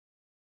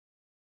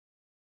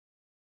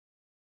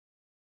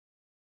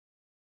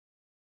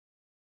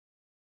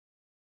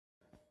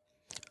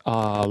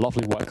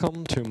Lovely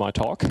welcome to my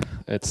talk.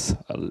 It's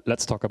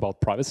let's talk about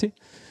privacy.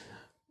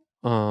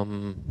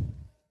 Yep.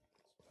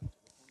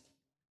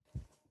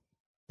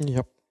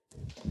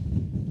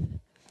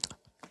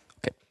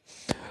 Okay.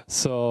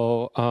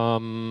 So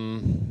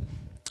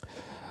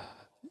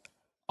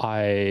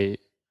I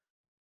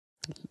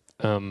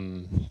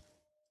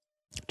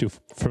do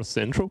first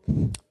the intro.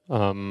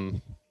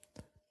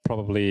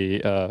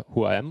 Probably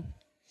who I am.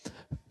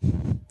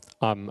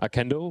 I'm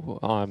Akendo.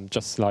 I'm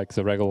just like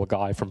the regular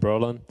guy from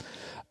Berlin.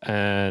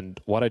 And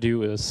what I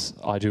do is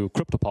I do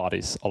crypto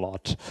parties a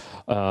lot.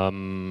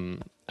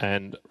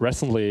 And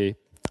recently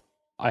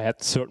I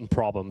had certain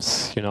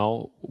problems, you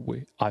know.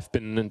 I've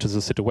been into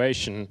the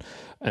situation,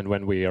 and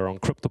when we are on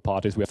crypto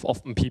parties, we have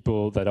often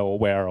people that are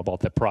aware about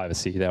their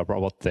privacy, they're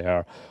about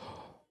their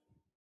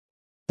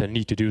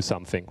need to do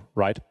something,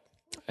 right?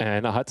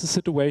 And I had the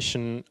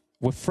situation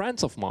with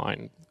friends of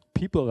mine,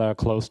 people that are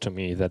close to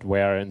me, that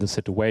were in the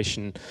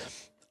situation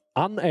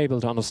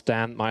unable to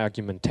understand my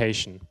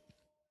argumentation.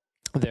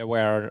 They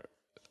were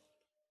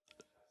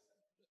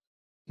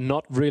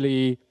not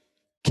really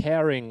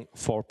caring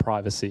for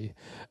privacy.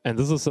 And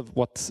this is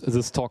what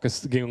this talk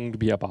is going to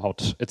be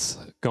about. It's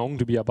going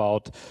to be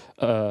about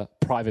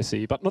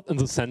privacy, but not in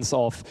the sense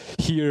of,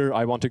 here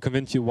I want to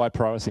convince you why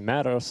privacy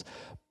matters,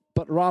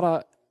 but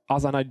rather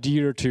as an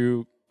idea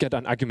to get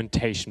an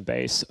argumentation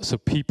base, so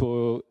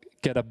people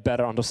get a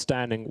better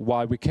understanding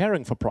why we're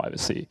caring for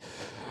privacy.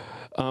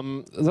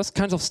 This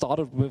kind of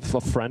started with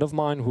a friend of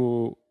mine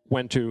who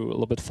went to a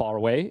little bit far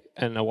away,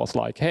 and I was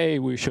like, hey,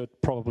 we should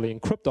probably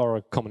encrypt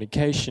our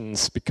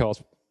communications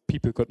because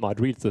people might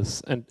read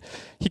this. And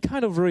he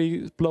kind of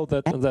really blew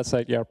that and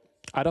said, yeah,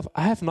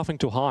 I have nothing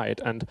to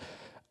hide. And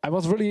I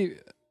was really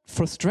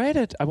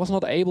frustrated. I was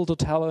not able to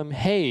tell him,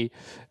 hey,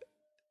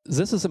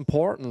 this is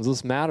important,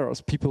 this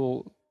matters.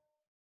 People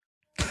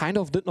kind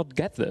of did not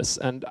get this.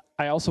 And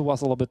I also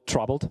was a little bit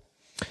troubled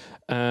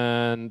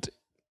and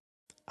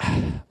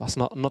was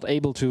not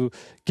able to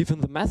give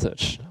him the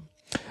message.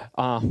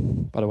 By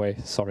the way,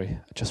 sorry,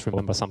 I just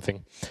remember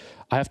something.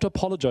 I have to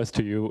apologize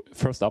to you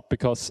first up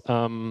because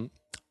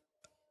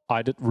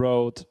I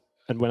wrote,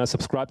 and when I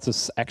subscribed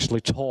this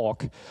actually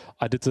talk,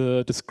 I did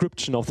the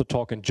description of the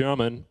talk in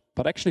German,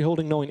 but actually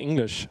holding no in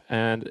English,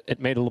 and it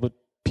made a little bit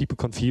people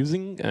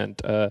confusing,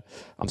 and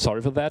I'm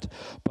sorry for that.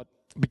 But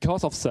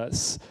because of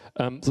this,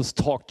 this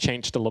talk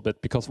changed a little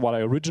bit, because what I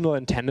originally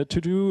intended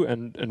to do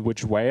and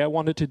which way I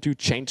wanted to do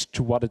changed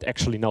to what it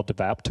actually now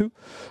developed to.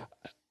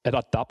 It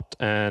adapt,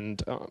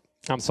 and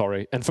I'm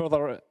sorry. And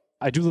further,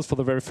 I do this for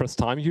the very first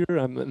time here.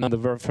 I'm the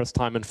very first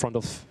time in front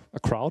of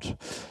a crowd.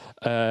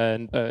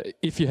 And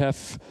if you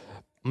have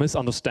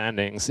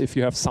misunderstandings, if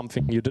you have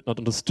something you did not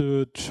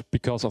understood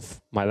because of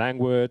my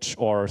language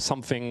or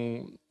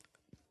something,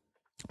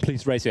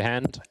 please raise your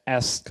hand,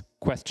 ask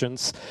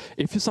questions.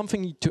 If you have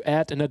something to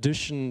add in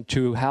addition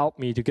to help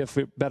me to give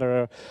a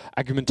better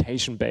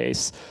argumentation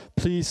base,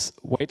 please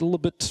wait a little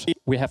bit.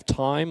 We have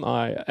time.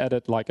 I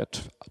added like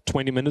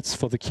 20 minutes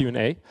for the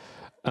Q&A,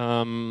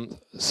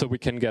 so we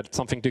can get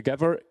something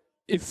together.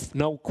 If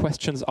no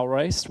questions are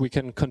raised, we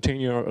can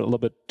continue a little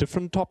bit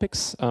different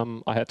topics.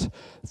 I had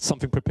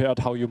something prepared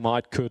how you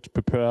could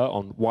prepare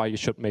on why you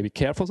should maybe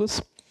care for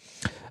this.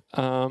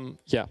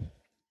 Yeah.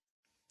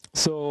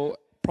 So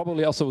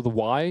probably also the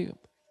why,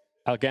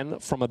 again,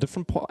 from a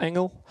different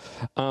angle.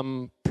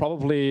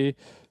 Probably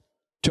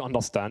to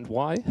understand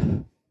why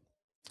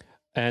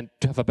and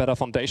to have a better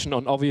foundation,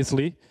 and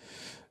obviously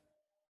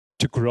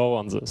to grow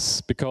on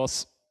this.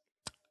 Because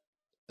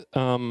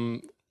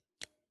when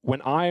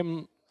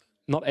I'm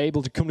not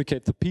able to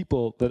communicate to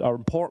people that are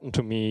important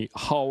to me,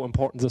 how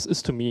important this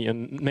is to me,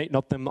 and make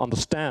not them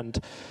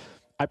understand,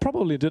 I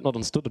probably did not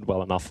understood it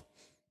well enough.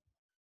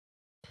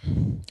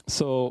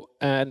 So,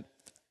 and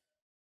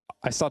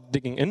I started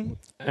digging in,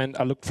 and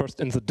I looked first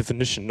in the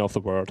definition of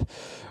the word,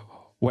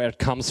 where it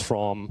comes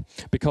from.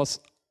 Because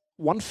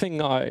one thing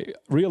I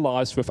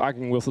realized with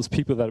arguing with those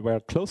people that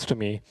were close to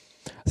me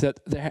is that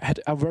they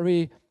had a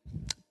very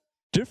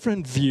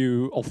different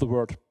view of the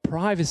word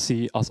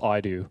privacy as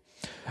I do.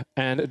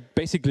 And it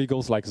basically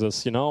goes like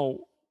this, you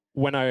know,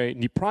 when I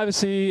need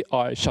privacy,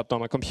 I shut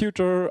down my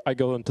computer, I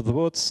go into the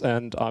woods,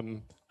 and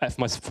I have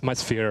my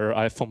sphere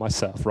I have for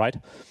myself, right?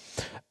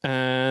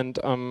 And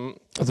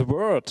the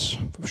word,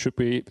 should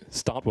we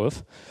start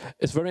with,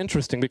 is very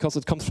interesting because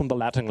it comes from the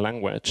Latin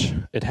language.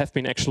 It has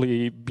been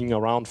actually being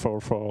around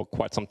for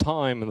quite some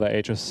time in the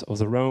ages of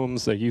the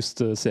Romans. They used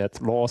to set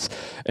laws,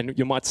 and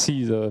you might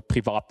see the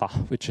privata,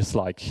 which is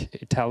like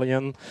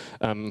Italian,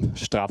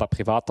 strada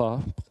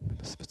privata,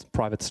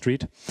 private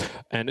street.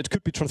 And it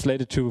could be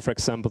translated to, for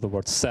example, the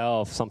word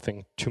self,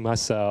 something to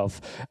myself,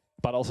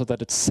 but also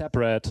that it's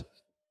separate.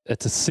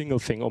 It's a single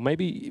thing, or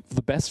maybe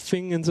the best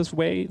thing in this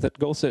way that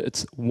goes there,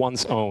 it's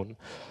one's own.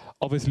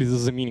 Obviously, this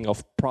is the meaning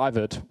of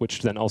private,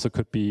 which then also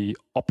could be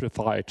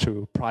amplified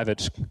to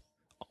private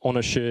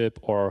ownership,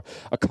 or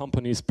a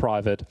company's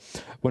private.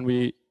 When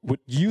we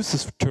would use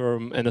this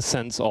term in a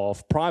sense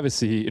of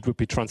privacy, it would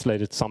be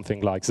translated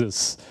something like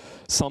this.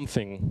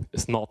 Something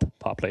is not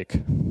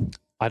public.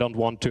 I don't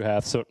want to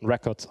have certain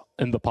records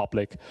in the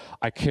public.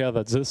 I care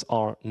that these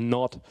are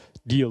not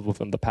dealt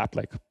with in the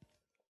public.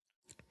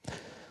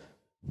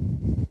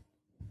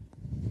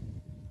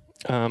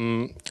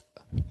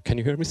 Can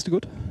you hear me still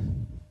good?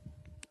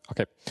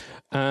 Okay.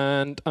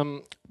 And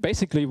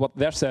basically what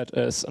they're said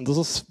is, and this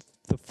is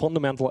the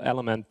fundamental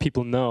element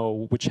people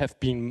know, which have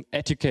been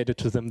educated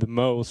to them the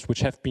most,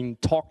 which have been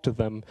talked to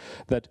them,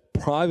 that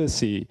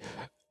privacy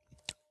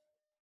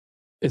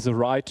is a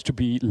right to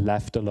be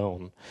left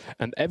alone.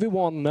 And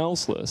everyone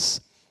knows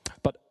this.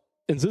 But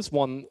in this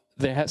one,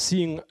 they're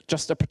seeing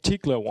just a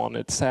particular one.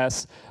 It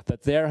says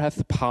that they have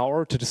the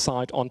power to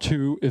decide on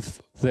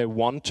if they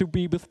want to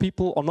be with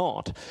people or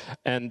not.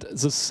 And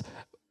this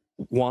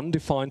one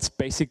defines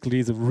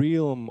basically the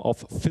realm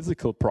of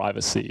physical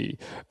privacy,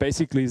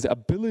 basically the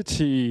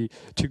ability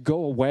to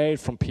go away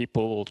from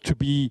people, to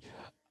be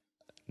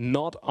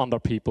not under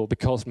people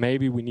because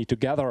maybe we need to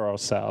gather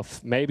ourselves.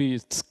 Maybe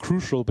it's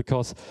crucial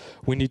because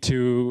we need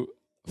to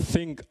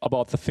think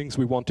about the things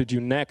we want to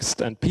do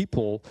next, and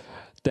people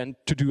then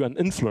to do an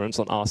influence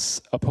on us,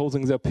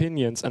 opposing their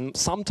opinions. And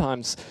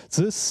sometimes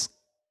this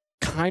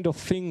kind of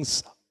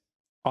things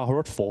are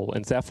hurtful,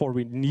 and therefore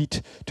we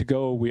need to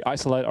go, we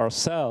isolate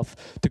ourselves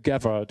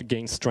together to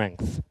gain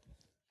strength.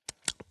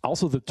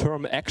 Also, the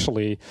term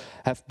actually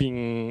have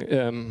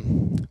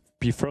been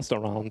be first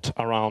around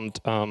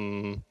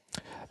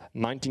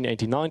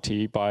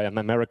 1980 by an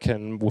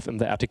American within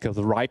the article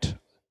 "The Right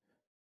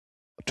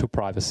to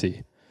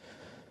Privacy."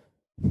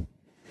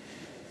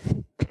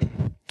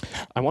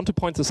 I want to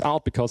point this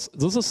out because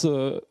this is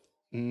a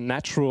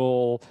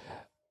natural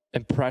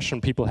impression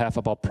people have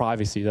about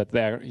privacy, that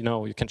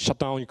you can shut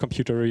down your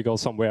computer, you go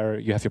somewhere,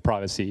 you have your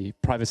privacy.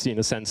 Privacy in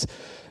a sense,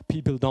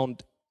 people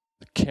don't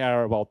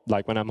care about,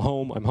 like, when I'm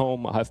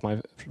home, I have my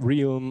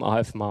realm, I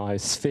have my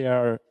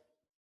sphere,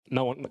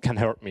 no one can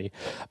hurt me.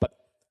 But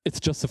it's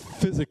just a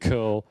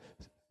physical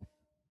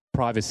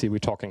privacy we're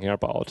talking here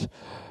about.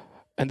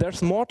 And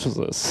there's more to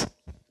this,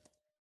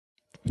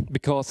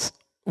 because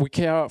we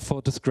care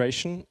for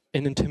discretion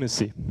in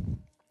intimacy.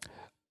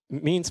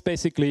 It means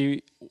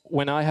basically,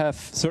 when I have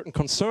certain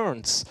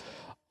concerns,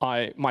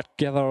 I might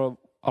gather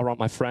around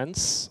my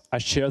friends. I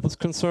share this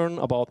concern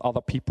about other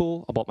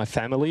people, about my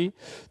family,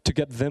 to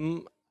get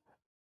them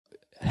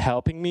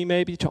helping me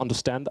maybe to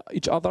understand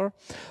each other.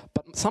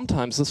 But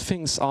sometimes these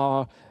things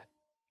are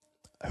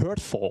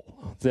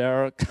hurtful.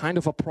 They're kind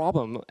of a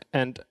problem,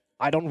 and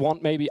I don't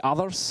want maybe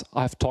others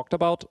I've talked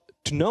about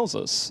to know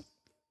this.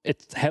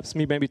 It helps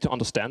me maybe to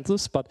understand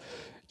this, but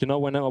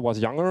when I was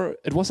younger,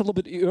 it was a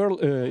little bit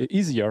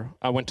easier.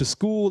 I went to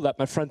school, let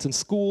my friends in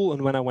school,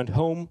 and when I went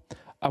home,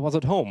 I was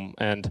at home.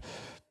 And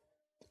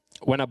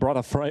when I brought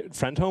a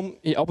friend home,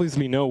 he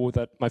obviously knew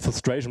that my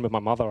frustration with my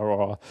mother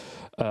or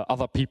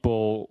other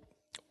people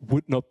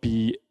would not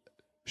be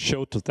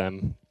showed to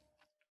them.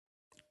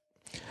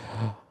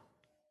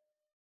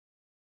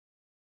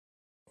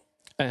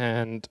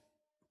 And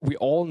we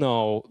all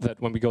know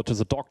that when we go to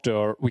the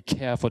doctor, we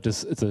care for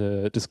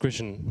the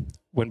discretion.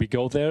 When we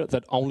go there,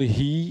 that only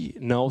he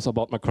knows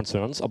about my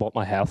concerns, about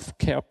my health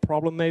care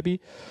problem maybe.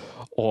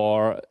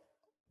 Or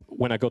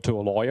when I go to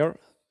a lawyer,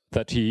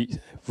 that he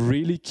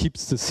really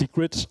keeps the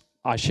secret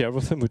I share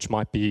with him, which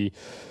might be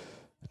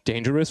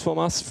dangerous for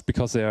us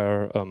because they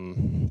are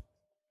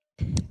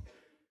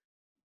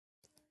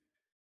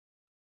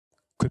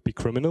could be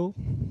criminal.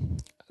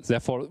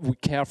 Therefore, we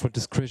care for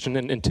discretion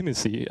and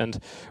intimacy.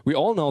 And we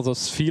all know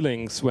those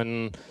feelings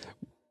when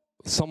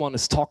someone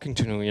is talking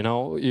to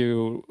you,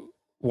 you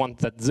want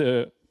that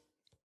the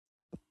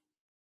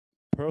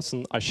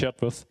person I shared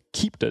with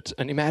keep it.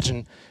 And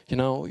imagine, you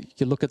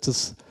look at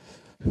this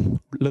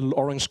little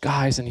orange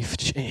guys and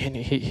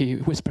he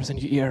whispers in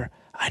your ear,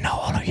 "I know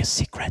all of your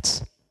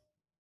secrets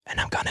and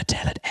I'm gonna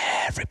tell it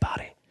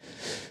everybody."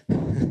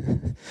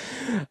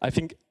 I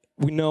think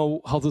we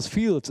know how this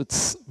feels.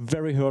 It's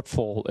very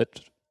hurtful.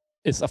 It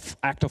is an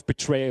act of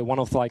betrayal, one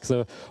of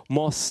the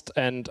most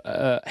and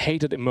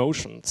hated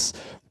emotions.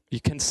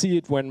 You can see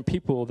it when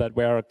people that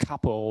were a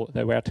couple,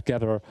 they were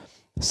together,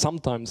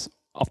 sometimes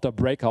after a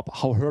breakup,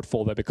 how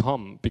hurtful they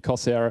become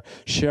because they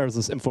share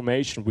this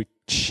information. We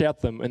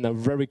shared them in a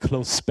very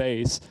close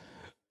space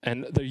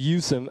and they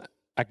use them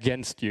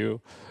against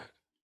you,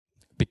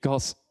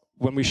 because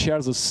when we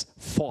share these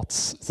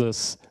thoughts,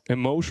 this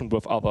emotion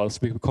with others,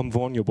 we become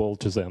vulnerable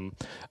to them.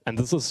 And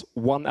this is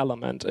one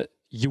element.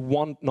 You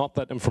want not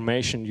that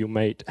information you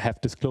may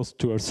have disclosed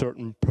to a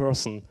certain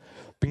person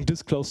being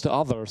disclosed to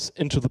others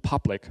into the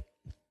public.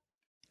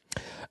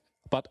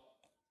 But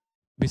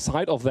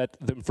beside of that,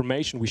 the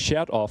information we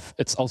shared of,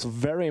 it's also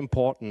very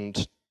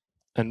important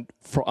and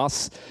for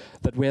us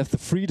that we have the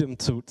freedom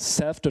to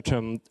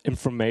self-determine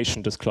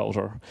information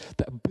disclosure,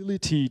 the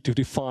ability to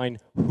define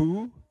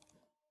who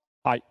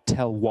I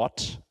tell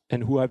what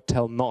and who I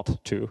tell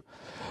not to.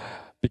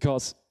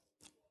 Because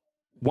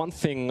one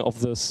thing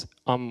of this,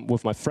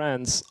 with my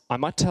friends, I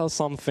might tell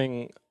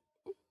something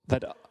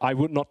that I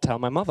would not tell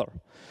my mother.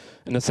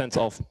 In the sense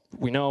of,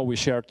 we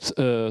shared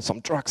some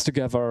drugs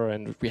together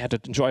and we had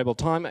an enjoyable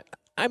time.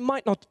 I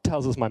might not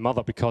tell this to my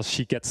mother because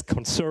she gets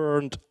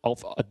concerned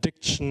of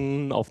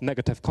addiction, of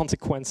negative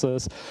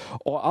consequences,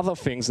 or other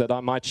things that I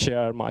might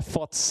share my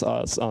thoughts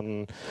as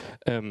an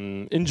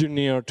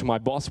engineer to my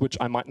boss, which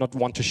I might not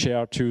want to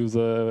share to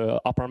the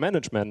upper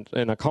management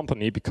in a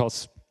company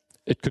because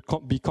it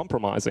could be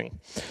compromising.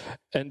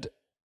 And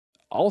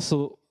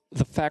also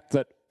the fact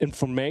that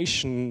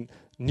information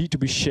need to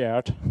be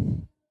shared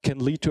can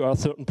lead to a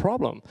certain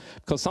problem.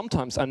 Because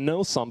sometimes I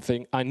know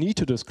something I need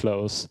to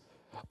disclose,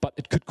 but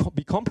it could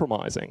be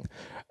compromising.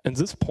 At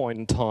this point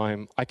in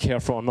time, I care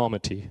for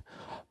anonymity.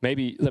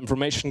 Maybe the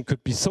information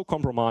could be so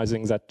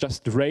compromising that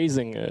just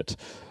raising it,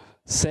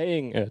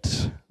 saying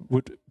it,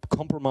 would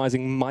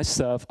compromising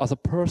myself as a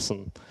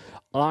person.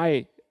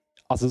 I,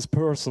 as this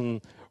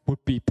person,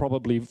 would be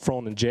probably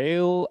thrown in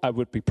jail, I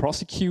would be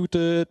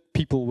prosecuted,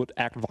 people would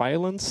act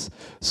violence.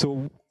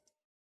 So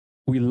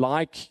we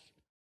like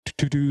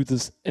to do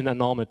this in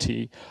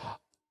anonymity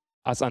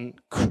as a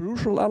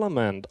crucial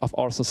element of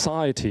our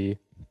society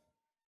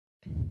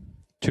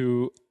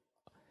to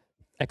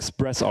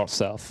express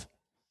ourselves.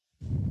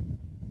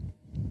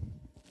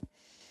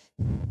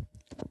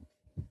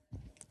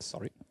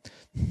 Sorry.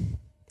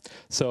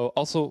 So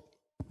also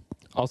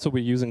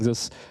we're using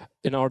this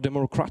in our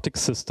democratic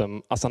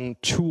system as a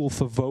tool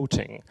for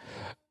voting,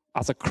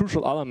 as a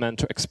crucial element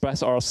to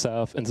express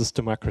ourselves in this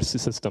democracy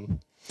system.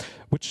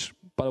 Which,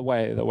 by the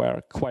way, there were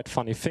a quite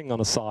funny thing on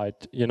the side.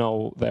 You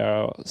know,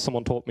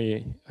 someone told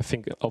me, I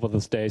think over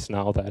these days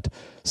now, that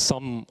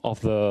some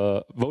of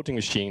the voting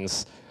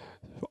machines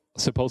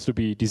supposed to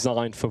be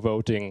designed for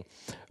voting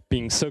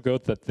being so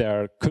good that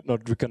they could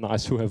not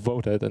recognize who have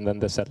voted, and then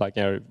they said, like,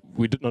 yeah,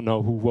 we did not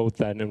know who voted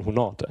then and who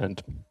not,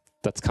 and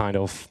that's kind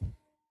of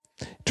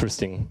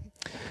interesting.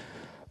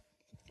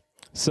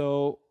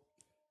 So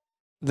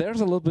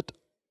there's a little bit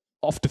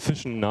of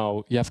division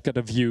now. You have got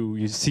a view.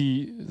 You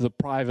see the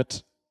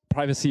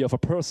privacy of a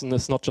person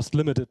is not just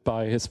limited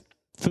by his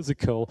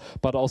physical,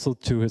 but also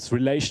to his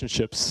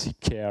relationships he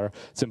care,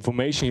 the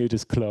information he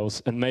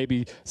disclose, and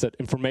maybe that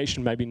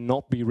information maybe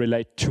not be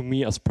related to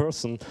me as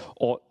person,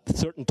 or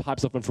certain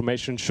types of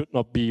information should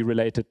not be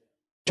related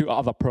to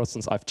other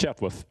persons I've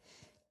chatted with.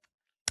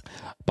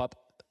 But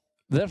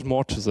there's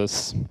more to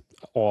this,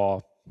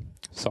 or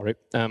sorry,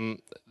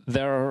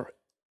 there are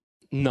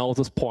now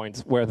this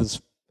point where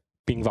this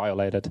being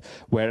violated,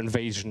 where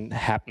invasion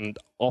happened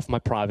of my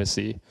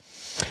privacy.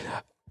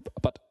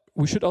 But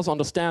we should also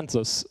understand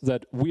this,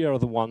 that we are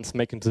the ones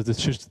making the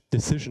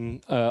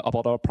decision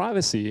about our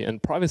privacy.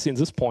 And privacy in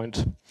this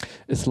point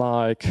is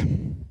like a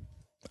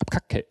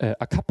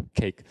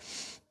cupcake.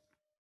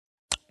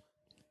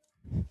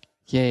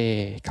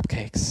 Yay,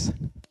 cupcakes.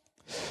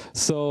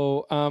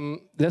 So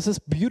there's this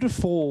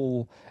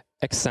beautiful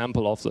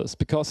example of this,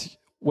 because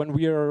when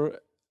we are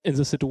in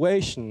the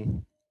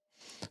situation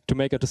to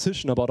make a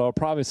decision about our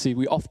privacy,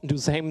 we often do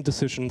the same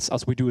decisions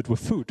as we do it with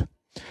food.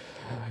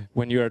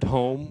 When you're at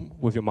home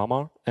with your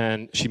mama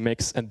and she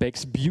makes and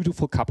bakes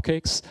beautiful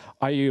cupcakes,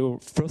 your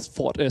first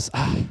thought is,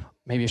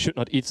 maybe I should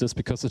not eat this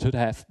because it could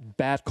have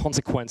bad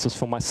consequences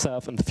for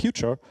myself in the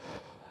future?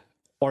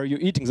 Or are you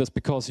eating this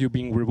because you're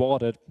being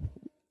rewarded,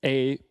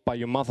 A, by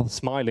your mother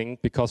smiling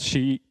because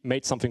she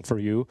made something for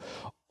you,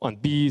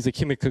 and B, the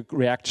chemical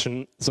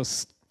reaction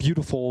this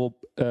beautiful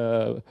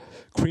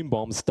cream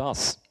bombs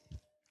does.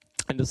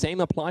 And the same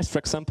applies, for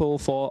example,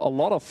 for a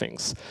lot of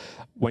things.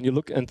 When you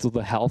look into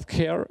the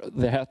healthcare,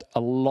 they had a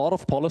lot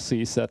of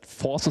policies that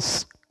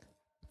forces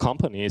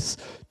companies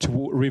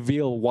to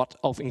reveal what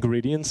of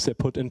ingredients they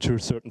put into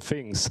certain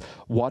things,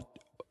 what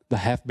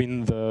have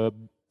been the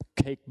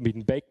cake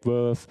been baked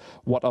with,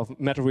 what of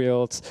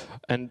materials,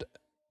 and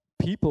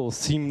people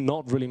seem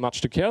not really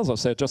much to care. So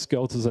they just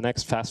go to the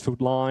next fast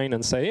food line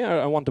and say, yeah,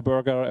 I want a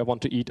burger, I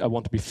want to eat, I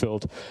want to be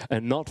filled,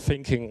 and not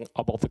thinking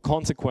about the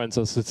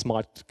consequences this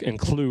might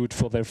include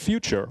for their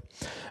future.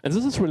 And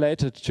this is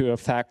related to a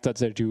fact that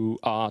they do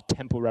a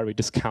temporary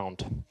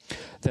discount.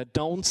 They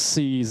don't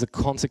see the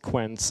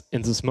consequence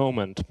in this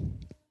moment.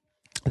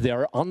 They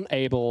are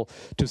unable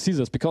to see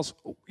this because,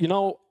 you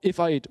know, if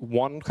I eat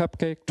 1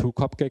 cupcake, 2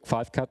 cupcakes,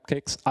 5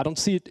 cupcakes, I don't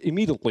see it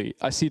immediately.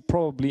 I see it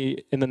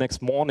probably in the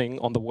next morning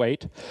on the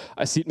weight.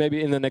 I see it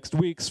maybe in the next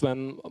weeks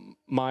when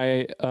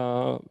my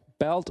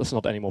belt is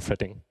not anymore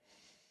fitting.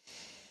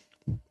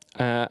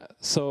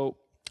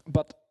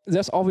 But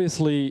there's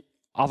obviously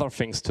other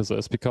things to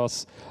this,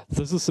 because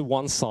this is the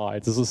one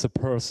side, this is the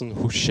person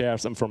who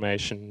shares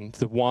information,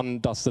 the one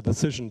does the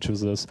decision to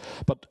this.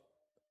 But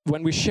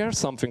when we share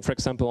something, for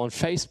example, on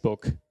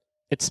Facebook,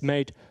 it's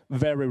made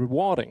very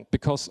rewarding,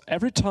 because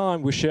every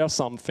time we share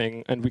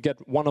something and we get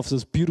one of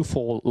those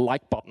beautiful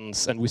like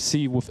buttons and we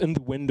see within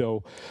the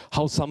window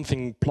how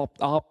something plopped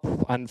up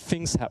and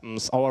things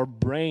happens, our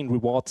brain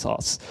rewards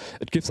us.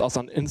 It gives us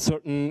an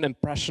certain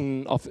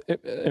impression of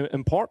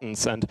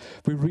importance, and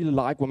we really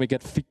like when we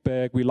get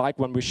feedback, we like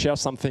when we share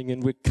something,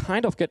 and we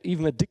kind of get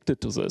even addicted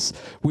to this.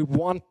 We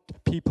want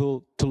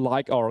people to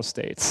like our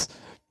states.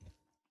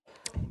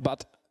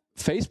 But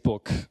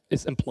Facebook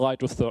is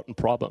implied with certain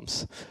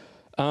problems.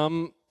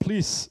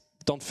 Please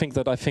don't think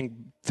that I think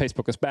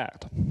Facebook is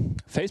bad.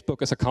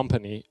 Facebook is a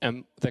company,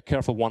 and they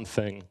care for one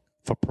thing,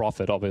 for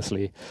profit,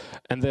 obviously.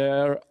 And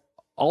they're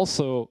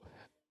also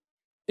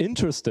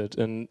interested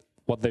in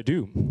what they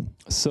do.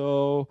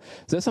 So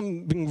there's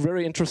some been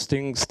very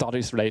interesting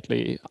studies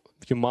lately.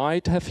 You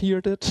might have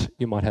heard it,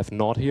 you might have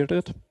not heard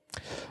it.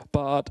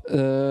 But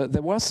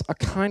there was a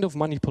kind of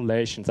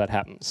manipulation that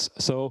happens.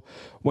 So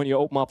when you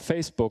open up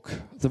Facebook,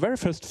 the very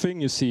first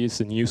thing you see is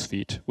the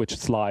newsfeed, which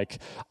is like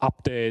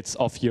updates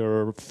of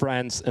your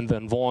friends in the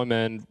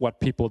environment, what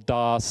people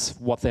does,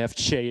 what they have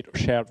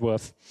shared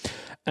with.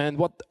 And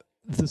what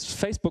this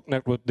Facebook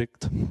network did,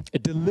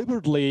 it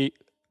deliberately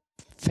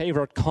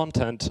favored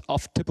content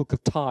of typical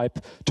type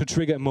to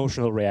trigger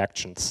emotional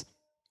reactions.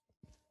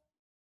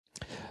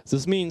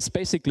 This means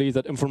basically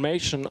that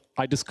information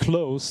I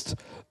disclosed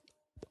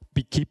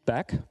be kept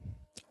back,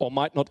 or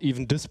might not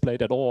even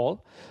displayed at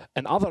all,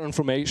 and other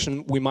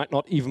information we might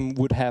not even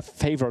would have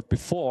favored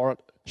before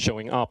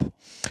showing up.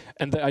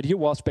 And the idea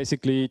was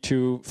basically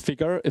to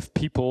figure if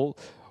people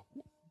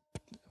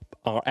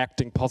are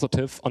acting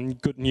positive on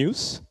good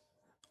news,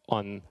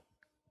 on,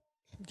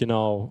 you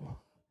know,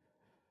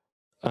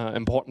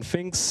 important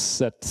things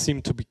that seem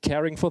to be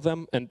caring for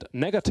them, and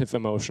negative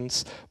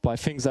emotions by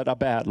things that are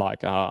bad,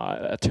 like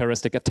a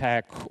terroristic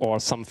attack or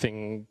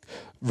something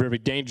very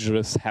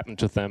dangerous happened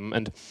to them.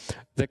 And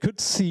they could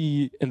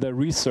see in their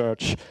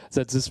research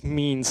that this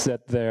means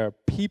that their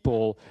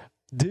people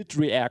did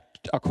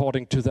react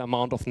according to the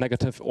amount of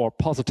negative or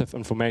positive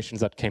information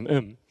that came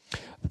in.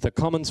 The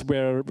comments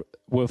were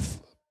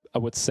with, I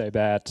would say,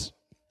 bad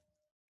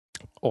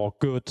or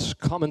good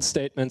comment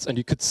statements, and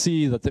you could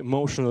see that the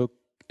emotional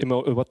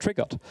were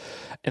triggered.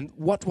 And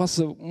what was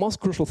the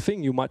most crucial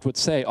thing you would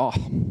say, oh,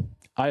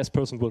 I as a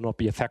person will not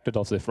be affected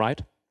of this,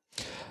 right?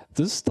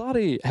 This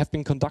study have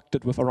been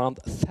conducted with around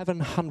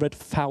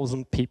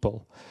 700,000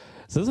 people.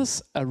 This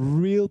is a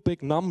real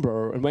big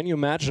number, and when you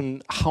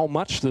imagine how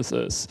much this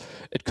is,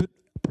 it could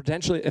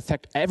potentially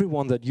affect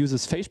everyone that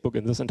uses Facebook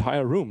in this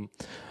entire room.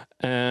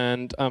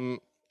 And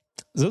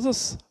this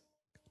is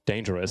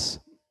dangerous.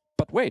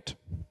 But wait,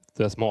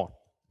 there's more.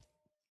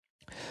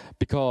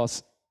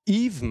 Because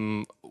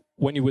even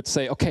when you would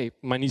say, okay,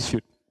 my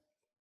newsfeed,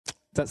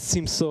 that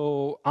seems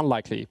so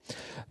unlikely.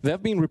 There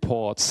have been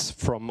reports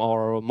from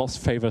our most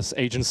famous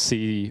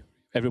agency,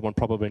 everyone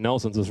probably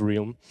knows in this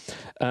realm,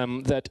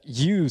 that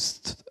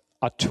used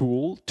a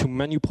tool to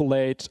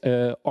manipulate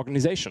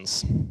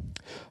organizations.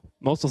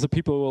 Most of the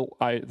people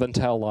I then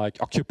tell, like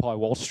Occupy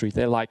Wall Street,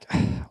 they're like,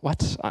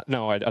 what?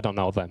 No, I don't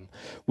know them,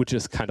 which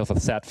is kind of a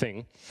sad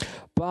thing.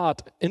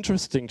 But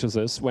interesting to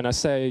this, when I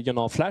say, you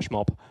know, flash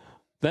mob,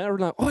 they're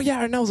like, oh yeah,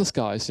 I know these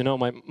guys. You know,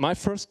 my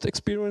first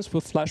experience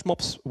with flash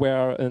mobs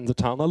were in the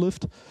town I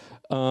lived.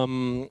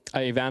 An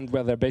event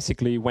where they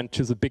basically went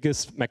to the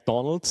biggest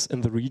McDonald's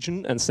in the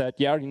region and said,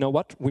 yeah, you know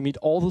what, we meet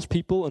all those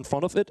people in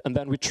front of it and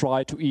then we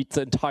try to eat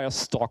the entire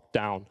stock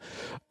down.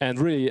 And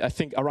really, I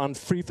think around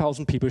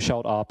 3,000 people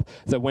showed up.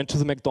 They went to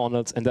the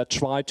McDonald's and they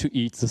tried to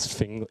eat this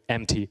thing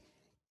empty.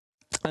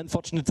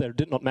 Unfortunately, they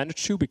did not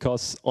manage to,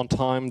 because on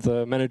time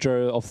the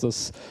manager of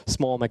this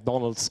small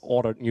McDonald's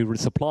ordered new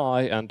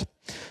resupply and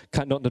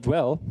kind of did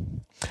well.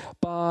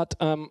 But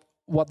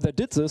what they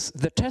did is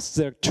they test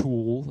their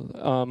tool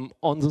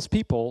on these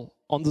people,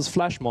 on these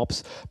flash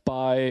mobs,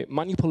 by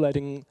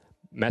manipulating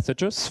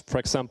messages. For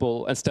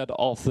example, instead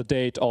of the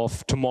date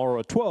of tomorrow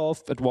at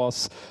 12, it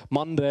was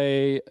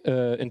Monday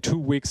in 2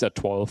 weeks at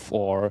 12,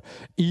 or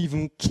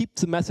even keep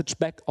the message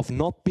back of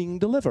not being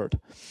delivered.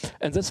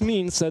 And this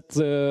means that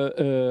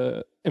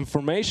the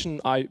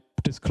information I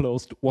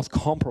disclosed was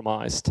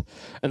compromised.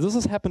 And this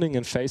is happening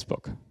in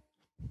Facebook.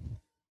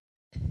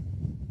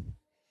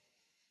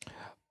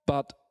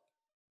 But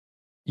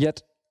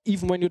yet,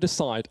 even when you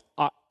decide,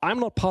 I'm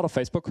not part of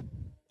Facebook,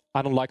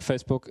 I don't like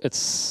Facebook,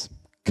 it's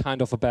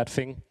kind of a bad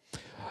thing,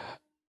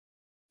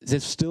 they're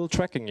still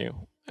tracking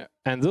you.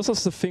 And this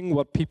is the thing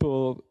what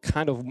people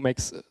kind of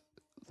makes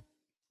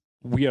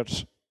weird.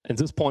 At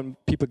this point,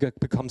 people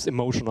becomes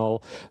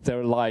emotional.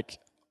 They're like,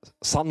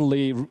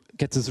 suddenly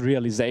get this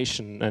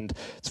realization, and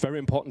it's very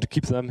important to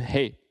keep them,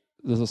 hey,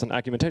 this is an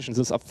argumentation,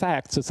 these are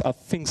facts, these are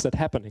things that are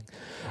happening.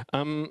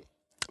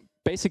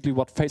 Basically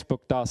what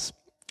Facebook does,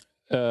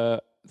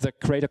 they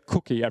create a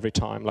cookie every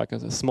time, like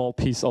a small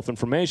piece of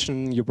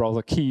information your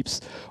browser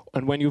keeps.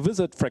 And when you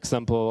visit, for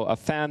example, a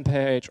fan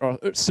page or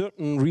a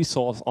certain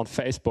resource on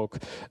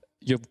Facebook,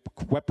 your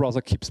web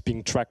browser keeps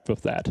being tracked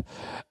with that.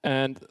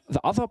 And the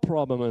other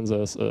problem in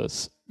this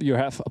is you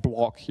have a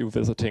blog you're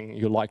visiting,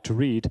 you like to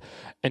read,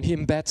 and he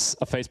embeds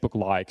a Facebook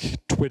like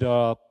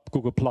Twitter,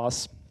 Google+.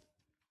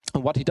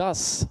 And what he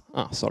does,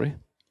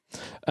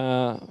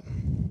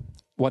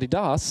 what he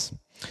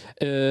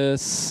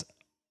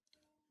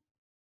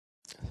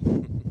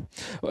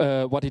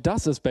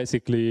does is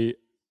basically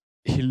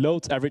he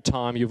loads every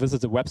time you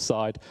visit the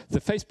website the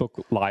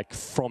Facebook like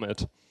from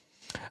it.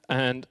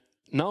 And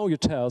now you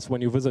tell us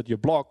when you visit your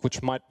blog,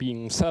 which might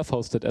be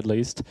self-hosted at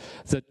least,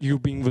 that you're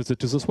being visited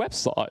to this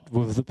website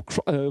with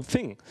the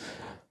thing.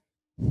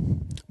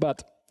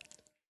 But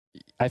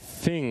I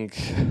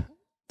think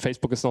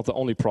Facebook is not the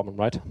only problem,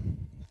 right?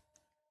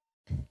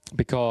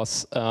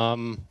 Because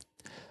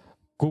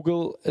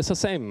Google is the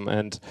same,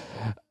 and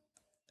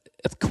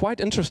it's quite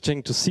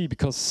interesting to see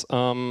because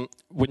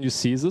when you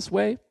see it this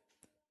way,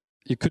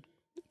 you could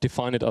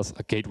define it as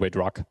a gateway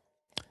drug.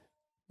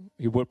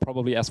 You will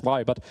probably ask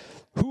why, but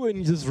who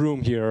in this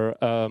room here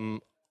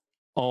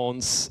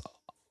owns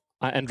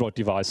an Android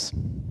device?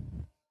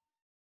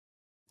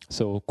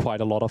 So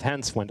quite a lot of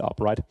hands went up,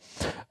 right?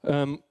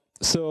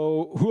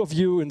 So who of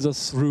you in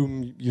this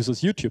room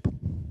uses YouTube?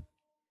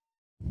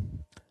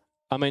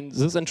 I mean,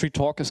 this entry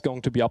talk is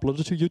going to be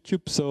uploaded to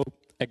YouTube, so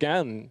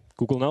again,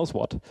 Google knows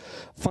what.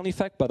 Funny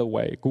fact, by the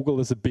way, Google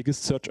is the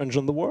biggest search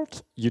engine in the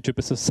world. YouTube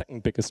is the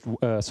second biggest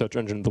search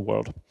engine in the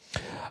world.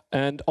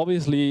 And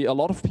obviously, a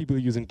lot of people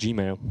using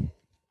Gmail.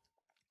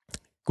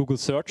 Google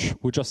Search,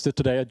 we just did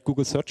today at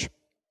Google Search.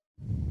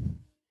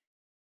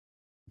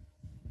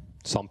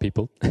 Some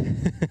people.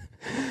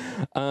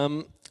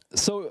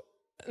 So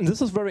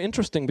this is very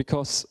interesting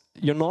because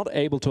you're not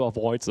able to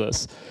avoid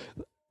this.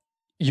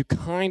 You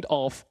kind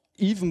of,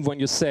 even when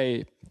you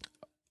say,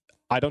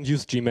 I don't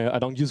use Gmail, I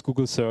don't use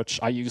Google Search,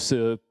 I use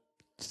a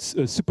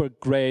super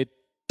great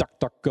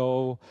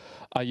DuckDuckGo,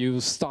 I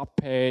use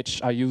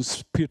Startpage, I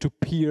use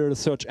peer-to-peer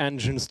search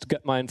engines to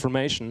get my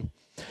information.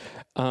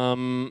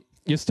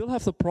 You still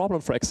have the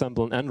problem, for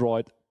example, in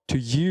Android, to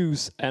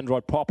use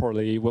Android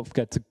properly, with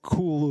get the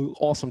cool,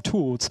 awesome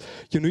tools,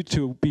 you need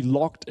to be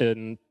logged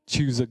in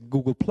to the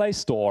Google Play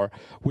Store,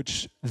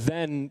 which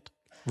then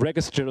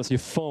registers your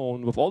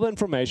phone with all the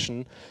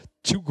information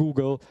to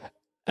Google,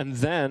 and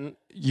then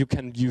you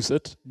can use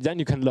it. Then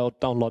you can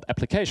download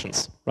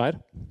applications, right?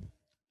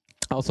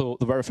 Also,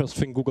 the very first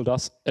thing Google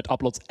does, it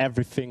uploads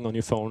everything on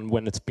your phone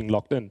when it's being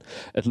logged in.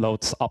 It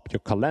loads up your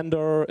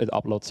calendar, it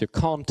uploads your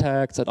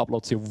contacts, it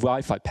uploads your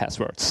Wi-Fi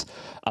passwords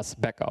as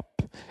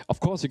backup. Of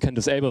course, you can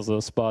disable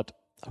this, but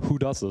who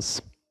does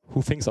this?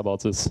 Who thinks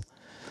about this?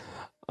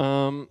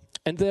 And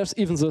there's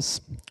even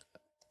this,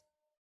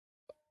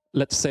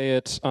 let's say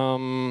it,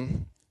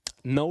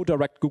 no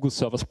direct Google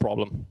service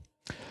problem.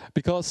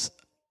 Because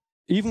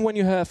even when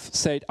you have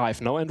said, I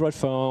have no Android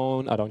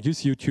phone, I don't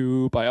use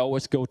YouTube, I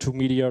always go to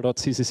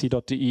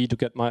media.ccc.de to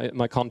get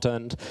my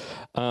content,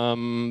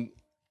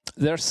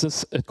 there's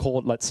this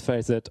called, let's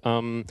face it,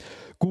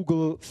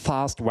 Google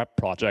Fast Web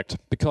Project.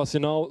 Because,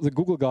 you know, the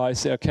Google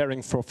guys, they are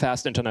caring for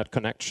fast internet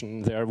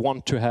connection. They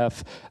want to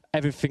have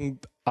everything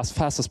as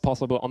fast as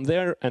possible on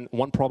there. And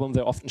one problem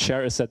they often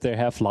share is that they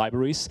have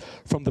libraries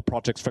from the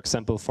projects, for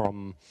example,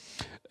 from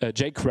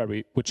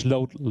jQuery, which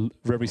load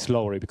very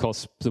slowly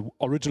because the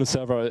original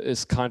server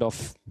is kind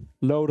of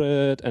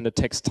loaded and it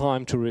takes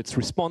time to its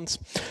response.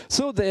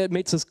 So they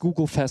made this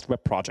Google Fast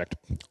Web Project.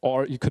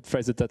 Or you could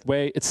phrase it that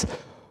way, it's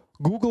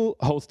Google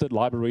hosted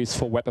libraries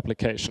for web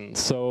applications.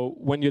 So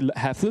when you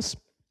have this,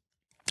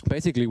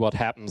 basically what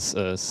happens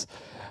is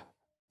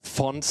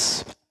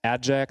fonts,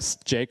 Ajax,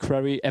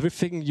 jQuery,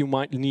 everything you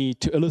might need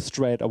to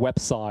illustrate a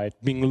website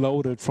being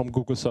loaded from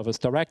Google service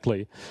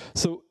directly.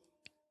 So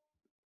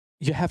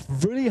you have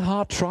really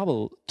hard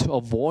trouble to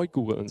avoid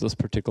Google in this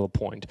particular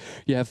point.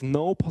 You have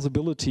no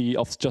possibility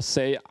of just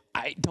say,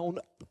 I don't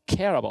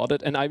care about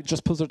it and I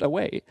just put it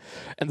away.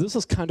 And this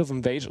is kind of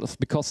invasive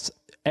because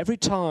every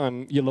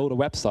time you load a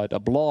website, a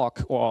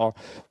blog, or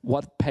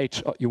what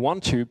page you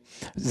want to,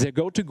 they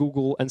go to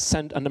Google and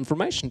send an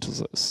information to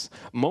this.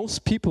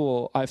 Most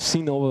people I've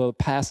seen over the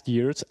past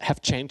years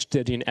have changed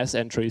their DNS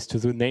entries to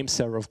the name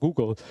server of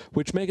Google,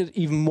 which make it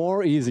even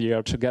more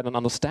easier to get an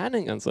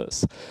understanding in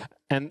this.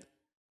 And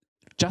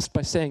just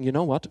by saying, you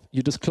know what,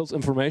 you disclose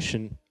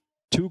information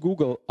to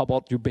Google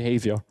about your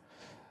behavior.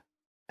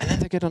 And then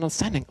they get an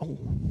understanding, oh,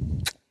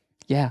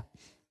 yeah.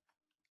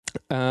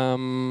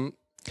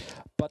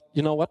 But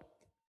you know what?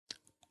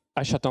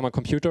 I shut down my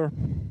computer.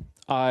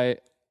 I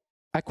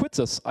quit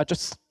this. I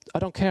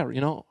don't care, you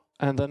know.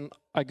 And then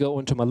I go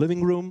into my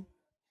living room.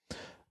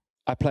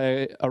 I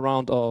play a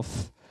round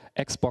of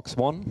Xbox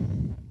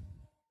One.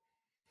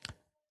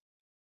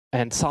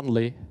 And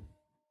suddenly,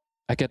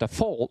 I get a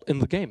fault in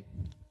the game.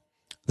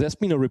 There's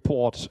been a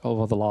report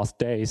over the last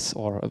days,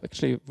 or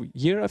actually a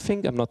year, I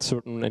think. I'm not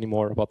certain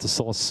anymore about the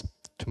source,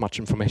 too much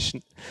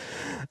information,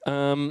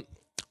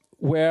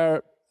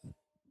 where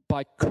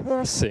by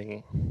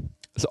cursing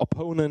the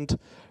opponent,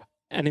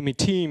 enemy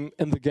team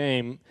in the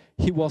game,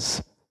 he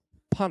was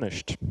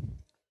punished.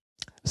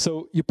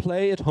 So you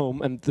play at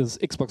home and this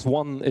Xbox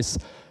One is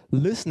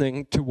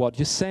listening to what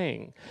you're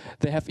saying.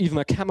 They have even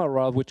a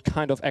camera which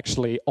kind of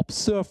actually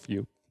observe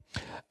you.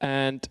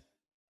 And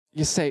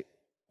you say,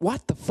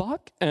 what the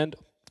fuck? And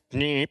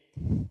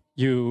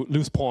you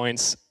lose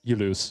points, you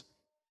lose.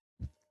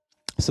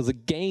 So the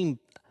game,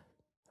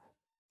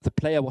 the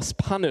player was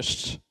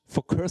punished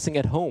for cursing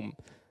at home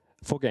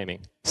for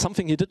gaming.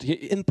 Something he did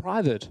in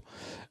private.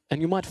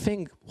 And you might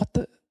think, what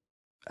the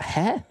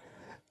hell?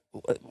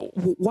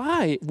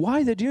 Why?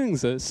 Why are they doing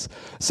this?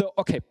 So,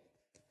 okay.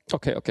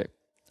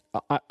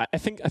 I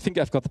think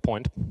I've got the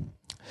point.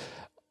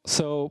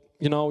 So,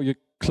 you know, you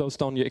close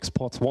down your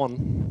Xbox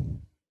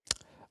One.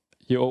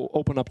 You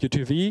open up your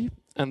TV,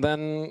 and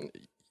then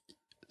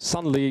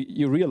suddenly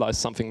you realize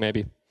something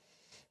maybe.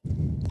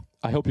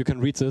 I hope you can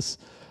read this.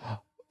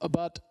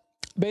 But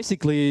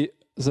basically,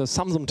 the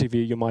Samsung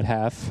TV you might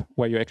have,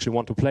 where you actually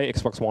want to play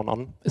Xbox One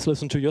on, is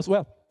listened to you as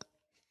well.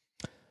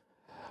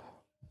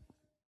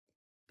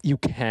 You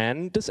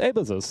can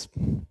disable this.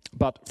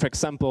 But for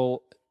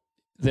example,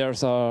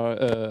 there's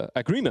an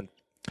agreement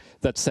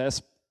that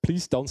says,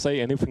 please don't say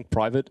anything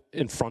private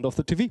in front of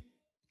the TV.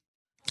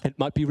 It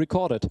might be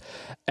recorded.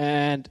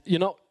 And you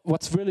know,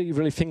 what's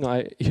really thing,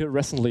 I hear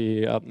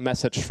recently a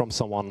message from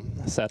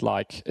someone said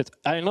like,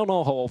 I don't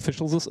know how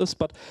official this is,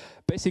 but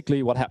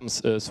basically what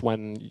happens is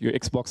when your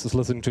Xbox is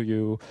listening to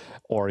you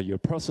or your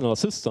personal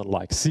assistant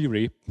like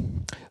Siri,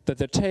 that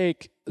they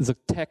take the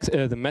text,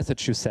 the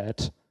message you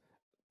said,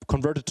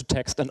 convert it to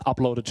text and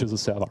upload it to the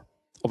server.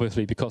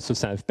 Obviously because to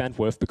save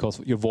bandwidth, because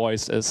your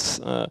voice is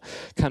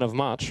kind of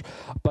much.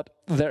 But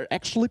there are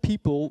actually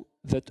people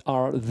that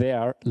are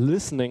there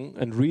listening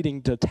and reading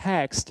the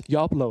text you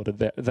uploaded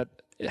there, that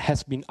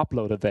has been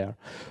uploaded there.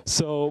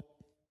 So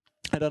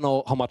I don't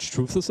know how much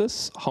truth this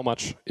is, how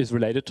much is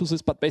related to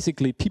this, but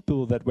basically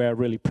people that were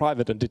really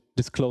private and did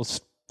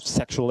disclose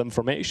sexual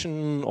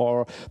information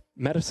or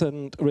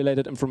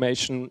medicine-related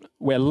information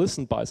were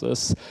listened by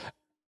this,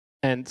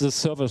 and the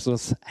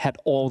services had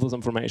all this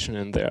information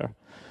in there.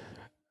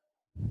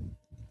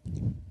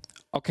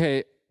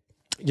 Okay,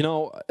 you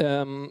know,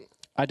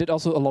 I did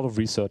also a lot of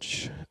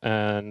research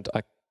and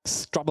I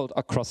stumbled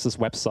across this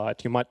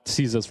website. You might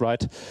see this,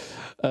 right?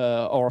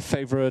 Our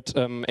favorite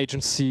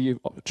agency,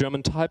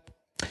 German type.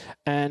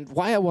 And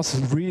while I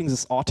was reading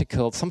this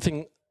article,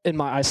 something in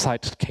my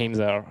eyesight came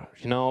there.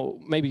 You know,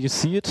 maybe you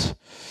see it.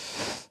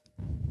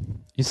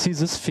 You see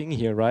this thing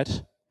here,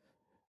 right?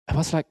 I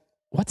was like,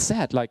 what's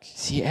that? Like,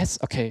 CS?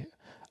 Okay.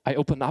 I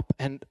open up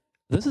and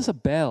this is a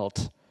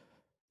belt.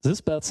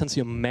 This belt sends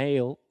you a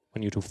mail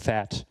when you're too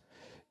fat.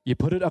 You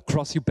put it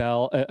across your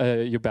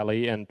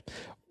belly, and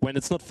when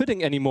it's not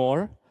fitting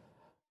anymore,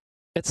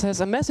 it says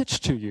a message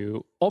to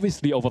you,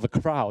 obviously over the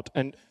crowd.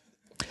 And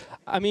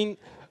I mean,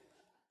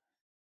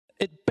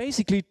 it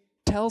basically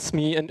tells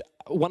me, and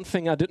one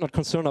thing I did not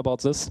concern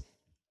about this,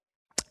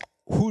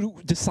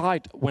 who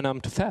decide when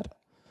I'm too fat?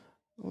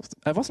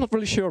 I was not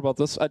really sure about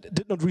this. I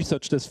did not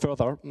research this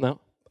further. No,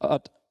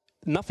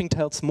 nothing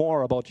tells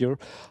more about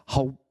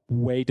how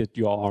weighted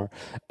you are.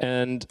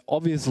 And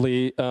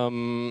obviously,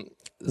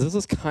 this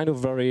is kind of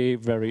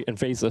very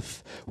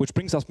invasive, which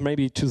brings us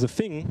maybe to the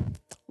thing,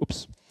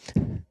 oops,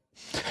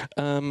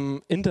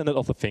 Internet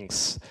of the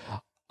Things.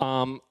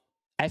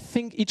 I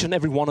think each and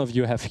every one of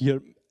you have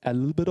here a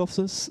little bit of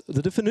this.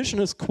 The definition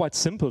is quite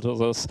simple to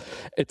this.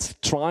 It's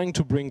trying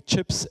to bring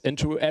chips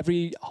into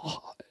everyday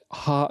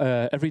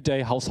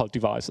household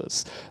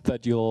devices,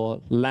 that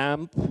your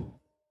lamp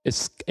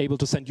is able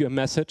to send you a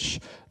message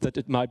that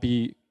it might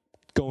be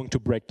going to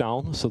break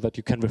down so that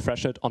you can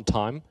refresh it on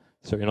time,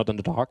 so you're not in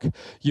the dark.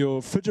 Your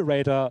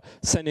refrigerator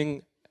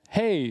sending,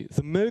 hey,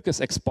 the milk is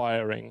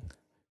expiring.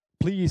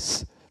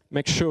 Please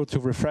make sure to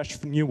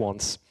refresh new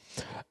ones,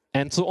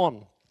 and so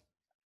on.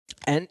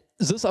 And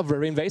these are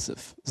very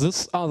invasive.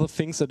 These are the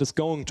things that is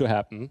going to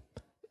happen.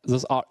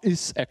 This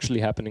is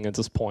actually happening at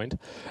this point.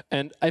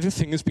 And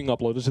everything is being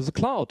uploaded to the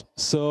cloud.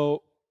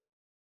 So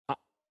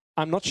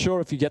I'm not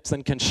sure if you yet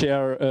then can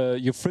share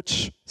your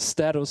fridge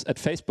status at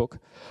Facebook,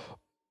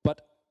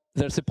 but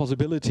there's a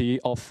possibility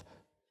of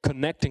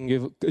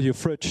connecting your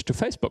fridge to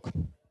Facebook.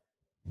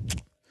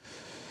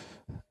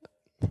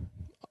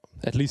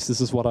 At least this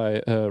is what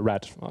I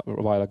read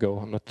a while ago.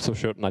 I'm not so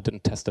sure, and I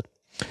didn't test it.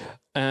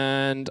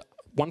 And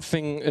one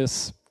thing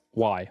is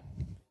why.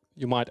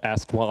 You might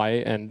ask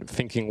why, and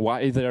thinking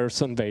why they're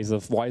so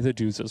invasive, why they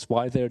do this,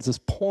 why there's this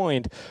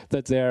point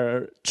that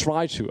they're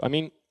trying to. I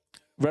mean,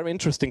 very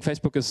interesting.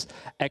 Facebook is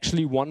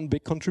actually one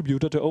big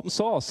contributor to open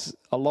source.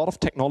 A lot of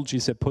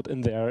technologies they put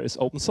in there is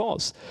open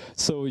source.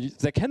 So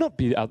they cannot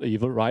be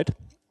evil, right?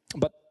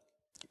 But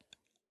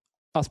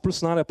as Bruce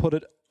Snyder put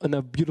it in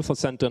a beautiful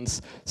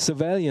sentence,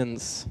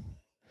 surveillance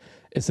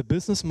is a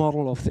business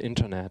model of the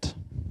internet.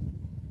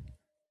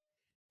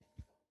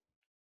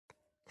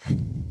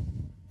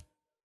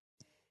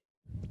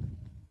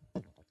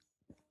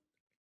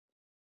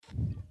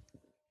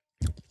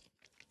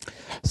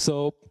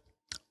 So,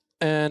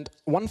 and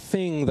one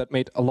thing that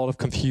made a lot of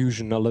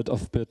confusion, a little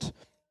bit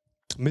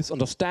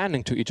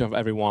misunderstanding to each and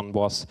everyone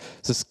was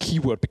this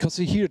keyword, because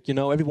you hear, you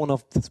know, every one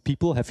of these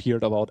people have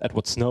heard about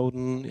Edward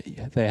Snowden,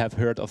 they have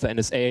heard of the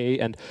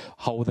NSA and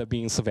how they're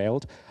being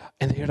surveilled,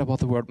 and they heard about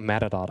the word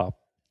metadata.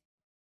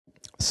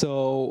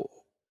 So,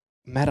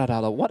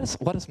 metadata, what is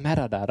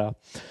metadata?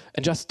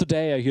 And just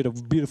today I heard a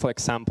beautiful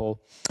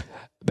example.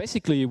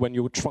 Basically, when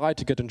you try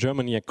to get in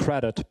Germany a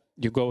credit,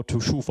 you go to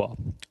Schufa,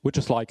 which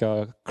is like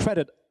a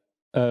credit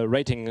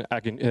rating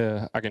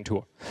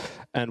agentur.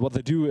 And what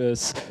they do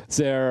is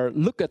they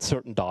look at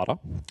certain data,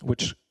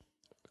 which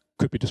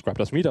could be described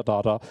as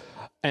metadata,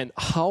 and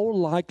how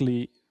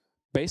likely,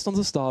 based on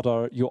this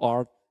data, you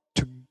are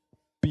to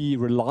be a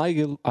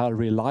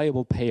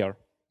reliable payer.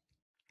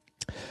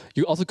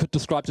 You also could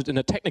describe it in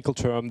a technical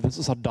term. This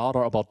is a data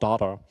about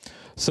data.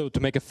 So to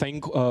make a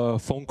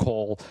phone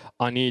call,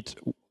 I need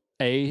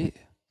A,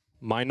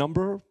 my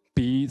number,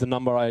 B, the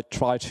number I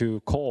try to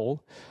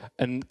call,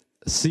 and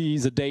C,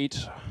 the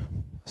date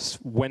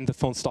when the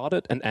phone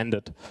started and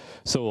ended.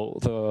 So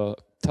the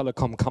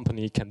telecom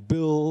company can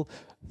bill,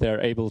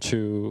 they're able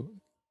to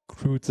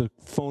route the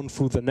phone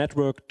through the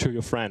network to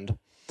your friend.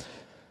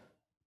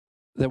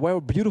 There were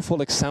a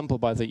beautiful example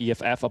by the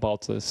EFF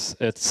about this.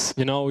 It's,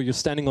 you know, you're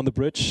standing on the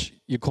bridge,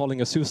 you're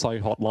calling a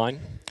suicide hotline.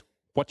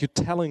 What you're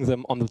telling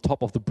them on the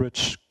top of the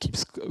bridge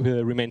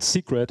remains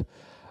secret,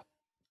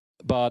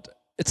 but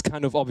it's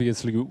kind of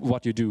obviously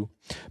what you do.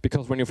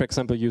 Because when you, for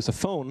example, use a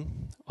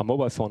phone, a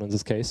mobile phone in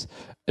this case,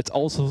 it's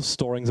also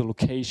storing the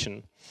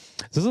location.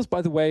 This is,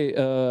 by the way,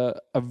 the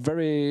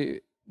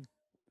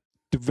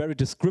very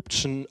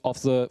description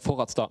of the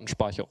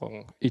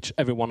Vorratsdatenspeicherung,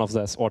 every one of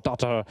this, or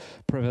data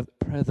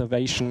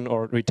preservation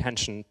or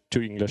retention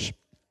to English.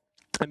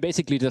 And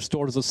basically they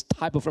store this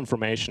type of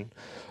information,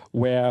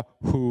 where,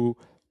 who,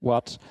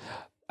 what.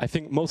 I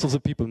think most of the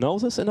people know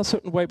this in a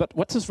certain way, but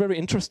what is very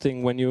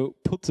interesting when you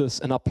put this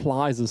and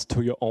apply this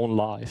to your own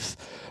life?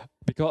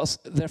 Because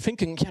they're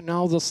thinking, yeah,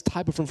 now this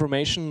type of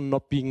information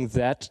not being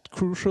that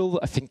crucial,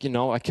 I think, you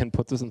know, I can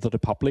put this into the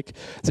public.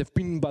 They've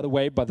been, by the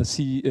way, by the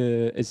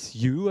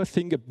CSU, I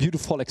think, a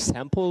beautiful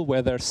example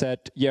where they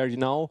said, yeah, you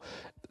know,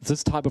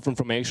 this type of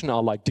information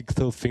are like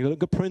digital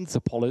fingerprints,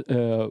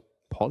 the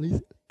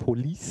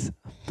police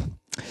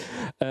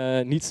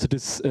needs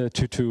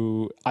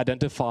to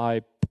identify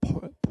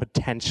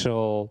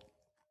potential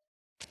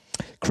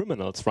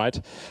criminals,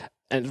 right?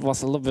 And it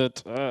was a little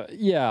bit,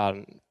 yeah,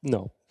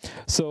 no.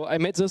 So I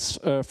made this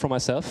for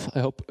myself. I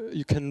hope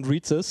you can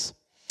read this.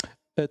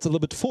 It's a little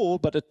bit full,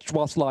 but it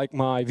was like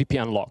my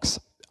VPN logs.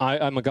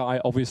 I'm a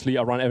guy, obviously,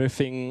 I run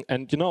everything,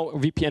 and you know,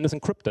 VPN is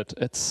encrypted.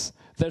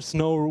 There's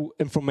no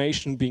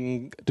information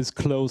being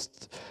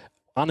disclosed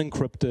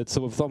unencrypted,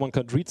 so if someone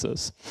could read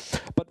this.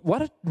 But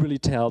what it really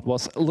told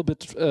was a little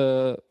bit,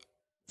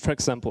 for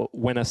example,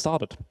 when I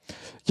started.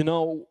 You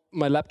know,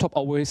 my laptop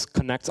always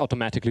connects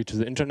automatically to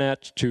the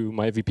internet, to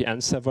my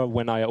VPN server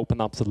when I open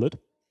up the lid.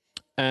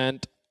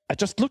 And I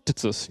just looked at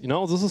this, you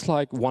know, this is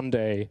like one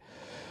day.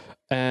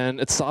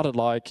 And it started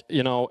like,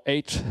 you know,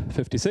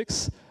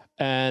 8:56.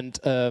 And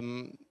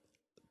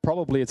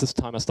probably at this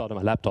time I started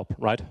my laptop,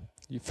 right?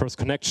 First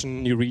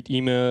connection, you read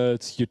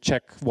emails, you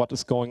check what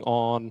is going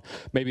on.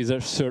 Maybe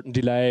there's a certain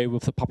delay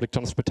with the public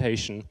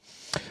transportation.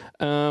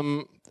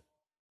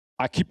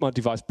 I keep my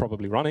device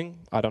probably running,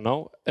 I don't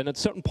know. And at a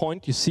certain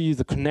point, you see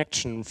the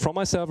connection from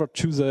my server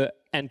to the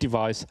end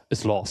device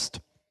is lost.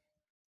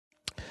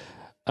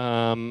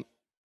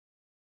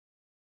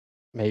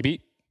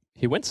 Maybe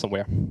he went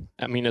somewhere.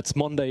 I mean, it's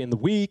Monday in the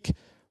week.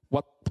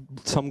 What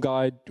some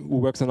guy who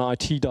works in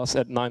IT does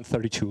at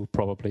 9:32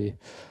 probably.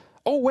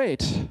 Oh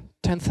wait,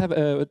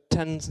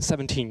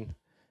 10:17.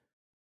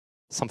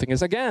 Something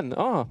is again.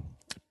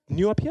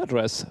 New IP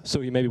address. So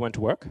he maybe went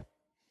to work.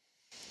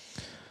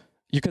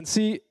 You can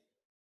see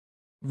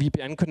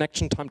VPN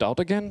connection timed out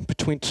again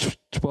between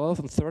 12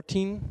 and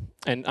 13.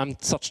 And I'm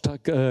such a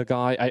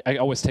guy, I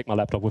always take my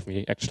laptop with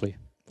me actually,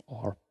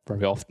 or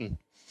very often.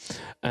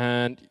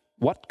 And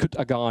what could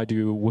a guy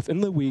do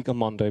within the week on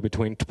Monday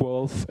between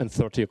 12 and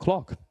 30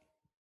 o'clock?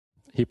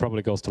 He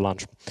probably goes to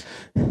lunch.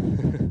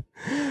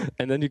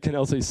 And then you can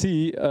also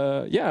see,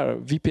 yeah,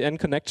 VPN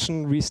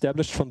connection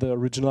reestablished from the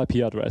original IP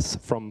address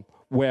from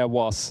where I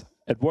was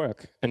at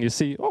work. And you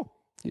see, oh,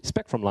 he's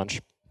back from lunch.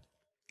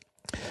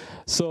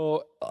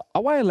 So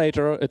a while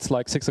later, it's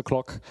like 6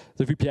 o'clock,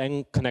 the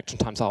VPN connection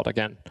times out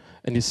again.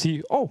 And you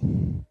see, oh,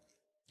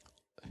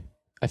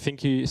 I think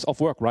he's off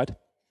work, right?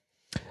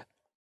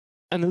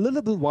 And a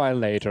little bit while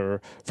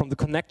later, from the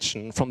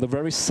connection, from the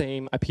very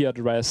same IP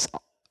address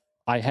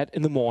I had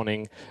in the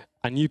morning,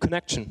 a new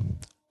connection.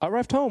 I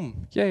arrived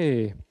home,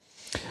 yay.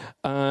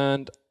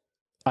 And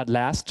at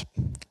last,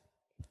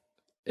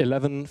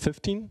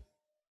 11:15,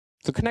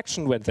 the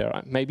connection went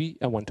there. Maybe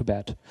I went to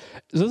bed.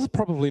 This is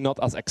probably not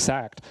as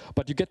exact,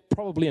 but you get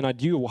probably an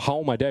idea of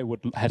how my day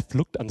would have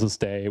looked on this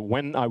day,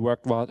 when I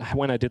worked,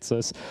 when I did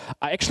this.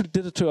 I actually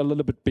did it to a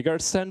little bit bigger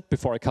extent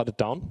before I cut it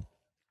down,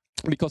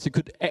 because you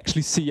could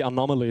actually see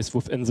anomalies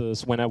within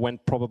this when I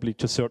went probably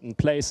to certain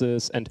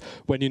places, and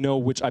when you know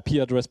which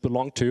IP address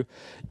belonged to,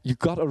 you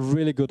got a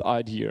really good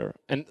idea.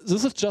 And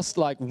this is just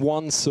like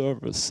one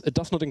service. It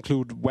does not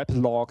include web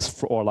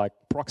logs or like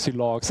proxy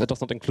logs. It does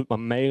not include my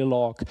mail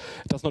log.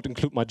 It does not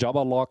include my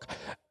Java log.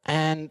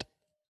 And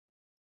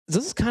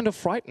this is kind of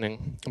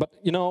frightening. But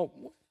you know,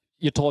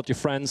 you told your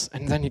friends,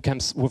 and then you came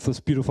with this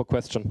beautiful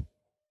question.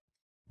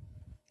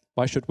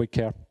 Why should we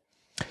care?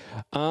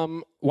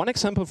 One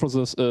example for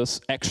this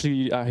is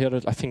actually, I heard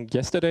it, I think,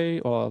 yesterday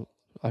or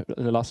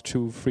in the last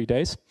 2-3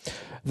 days,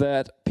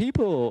 that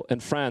people in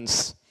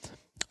France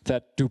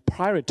that do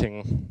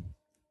pirating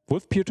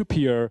with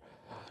peer-to-peer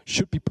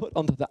should be put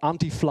onto the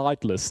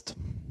anti-flight list.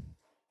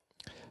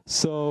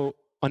 So,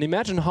 and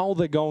imagine how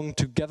they're going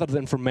to gather the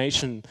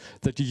information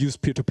that you use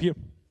peer-to-peer.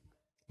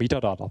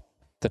 Metadata.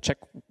 They check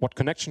what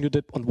connection you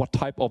did and what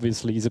type,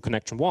 obviously, the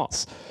connection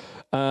was.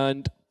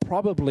 And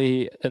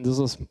probably, and this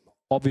is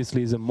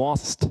obviously the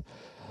most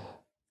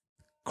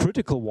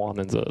critical one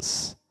in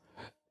this.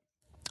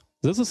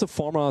 This is a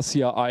former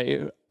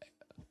CIA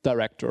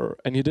director,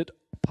 and he did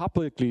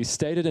publicly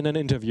stated in an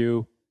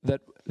interview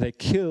that they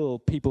kill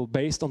people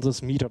based on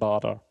this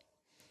metadata.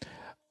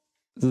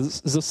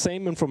 The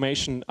same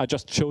information I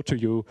just showed to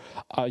you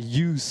are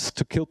used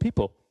to kill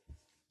people.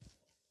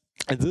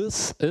 And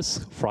this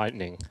is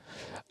frightening.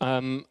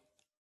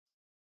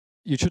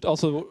 You should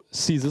also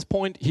see this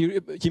point.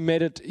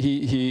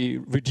 He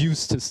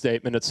reduced his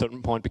statement at a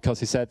certain point because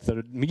he said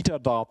the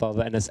metadata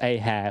the NSA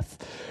have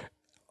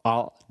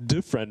are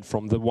different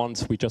from the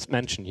ones we just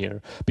mentioned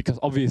here, because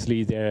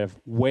obviously they have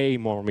way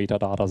more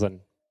metadata than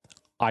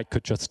I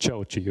could just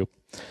show to you.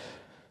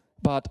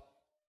 But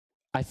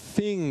I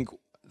think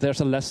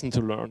there's a lesson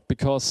to learn,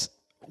 because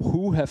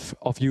who have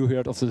of you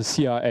heard of the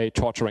CIA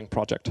torturing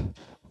project?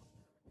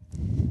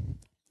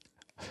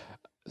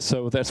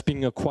 So there's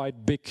been a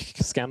quite big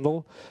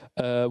scandal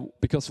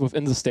because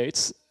within the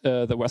States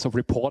there was a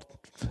report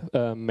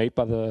made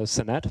by the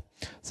Senate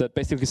that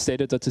basically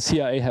stated that the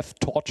CIA have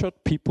tortured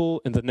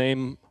people in the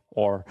name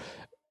or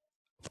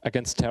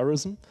against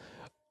terrorism,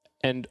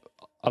 and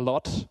a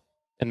lot,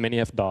 and many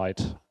have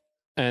died.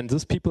 And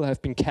these people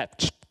have been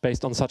kept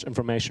based on such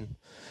information.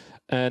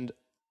 And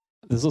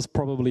this is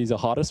probably the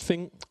hardest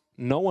thing.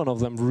 No one of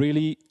them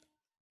really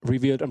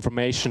revealed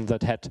information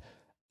that had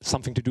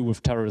something to do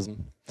with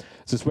terrorism.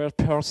 This were a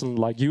person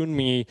like you and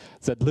me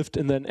that lived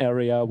in an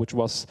area which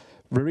was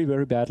very,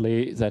 very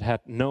badly, that had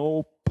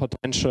no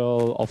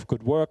potential of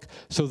good work,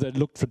 so they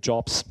looked for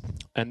jobs.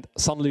 And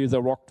suddenly they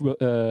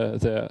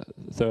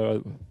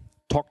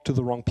talked to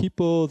the wrong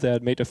people, they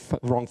had made a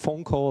wrong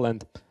phone call,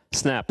 and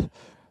snap,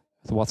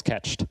 it was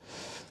catched.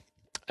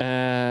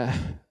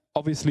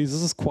 Obviously,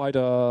 this is quite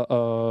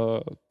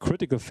a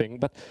critical thing,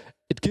 but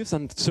it gives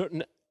a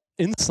certain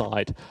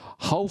insight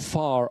how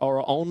far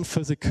our own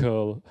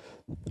physical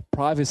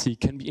privacy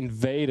can be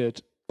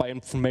invaded by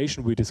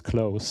information we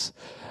disclose.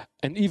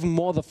 And even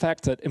more the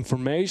fact that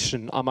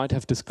information I might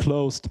have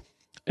disclosed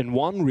in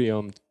one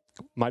realm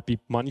might be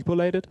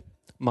manipulated,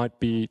 might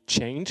be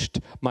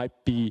changed, might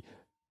be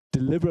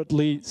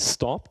deliberately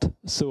stopped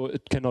so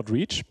it cannot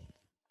reach.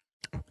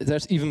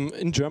 There's even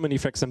in Germany,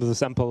 for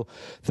example,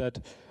 that,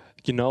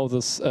 you know,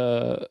 this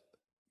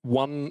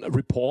one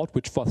report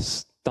which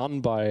was done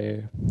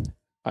by,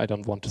 I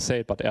don't want to say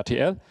it, but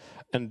RTL,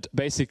 and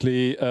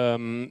basically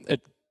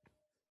it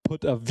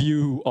put a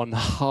view on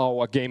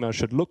how a gamer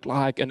should look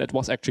like, and it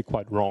was actually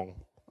quite wrong,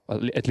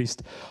 at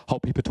least how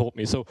people told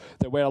me. So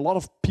there were a lot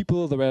of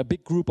people, there were a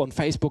big group on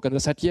Facebook, and they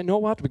said, you know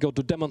what, we go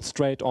to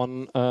demonstrate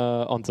on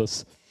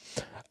this.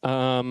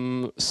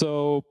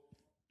 So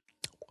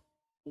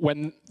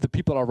when the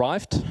people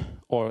arrived,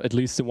 or at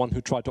least the one who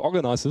tried to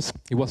organize this,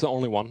 he was the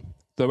only one.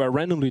 There were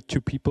randomly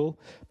 2 people,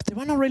 but they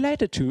were not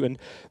related to. And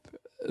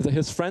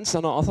his friends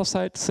on the other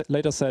side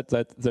later said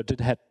that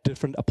they had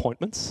different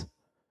appointments,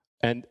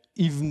 and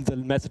even the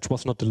message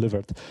was not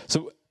delivered.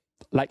 So,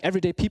 like,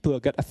 everyday people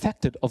get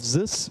affected of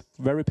this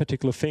very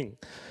particular thing.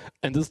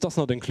 And this does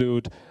not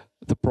include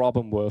the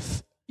problem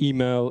with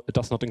email, it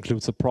does not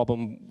include the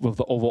problem with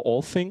the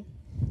overall thing.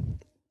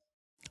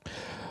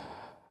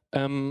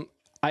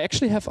 I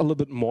actually have a little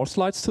bit more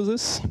slides to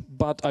this,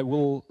 but I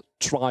will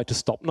try to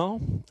stop now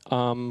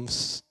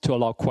to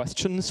allow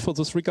questions for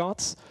this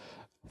regards.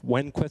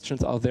 When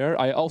questions are there,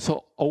 I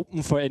also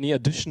open for any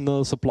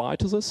additional supply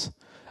to this,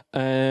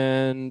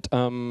 and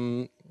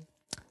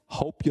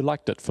hope you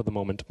liked it for the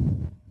moment.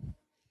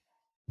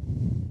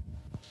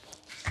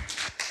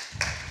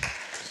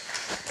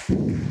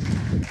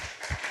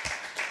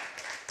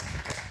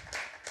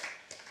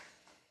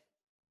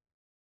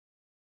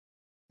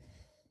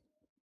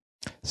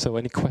 So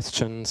any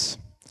questions,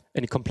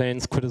 any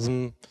complaints,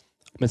 criticism,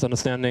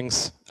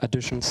 misunderstandings,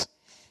 additions?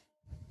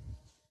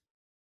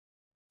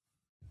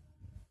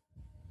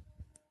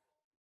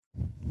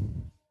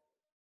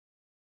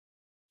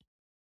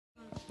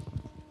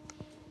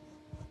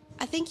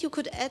 I think you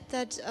could add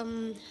that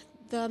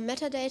the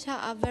metadata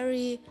are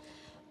very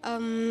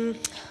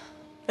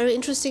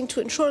interesting to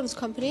insurance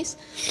companies,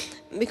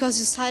 because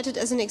you cited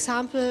as an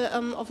example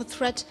of a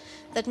threat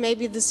that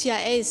maybe the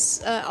CIA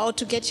is out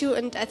to get you,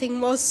 and I think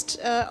most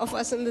of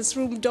us in this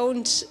room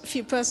don't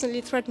feel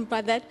personally threatened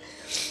by that.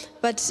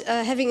 But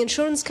having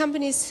insurance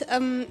companies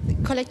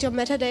collect your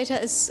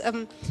metadata is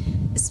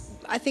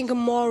I think, a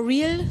more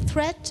real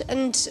threat,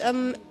 and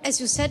as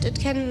you said, it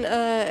can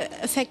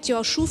affect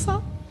your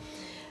SCHUFA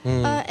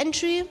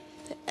entry,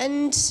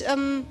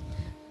 and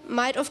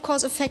might of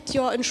course affect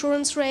your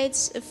insurance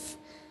rates if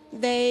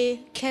they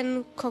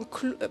can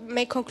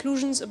make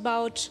conclusions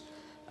about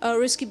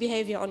risky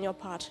behavior on your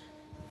part.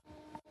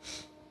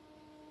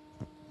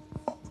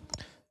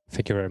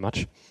 Thank you very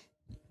much.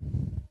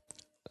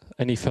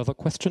 Any further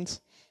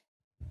questions?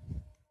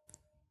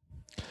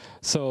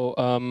 So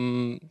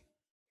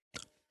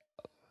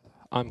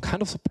I'm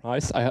kind of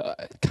surprised.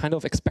 I kind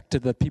of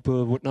expected that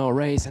people would now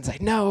raise and say,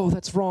 no,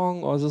 that's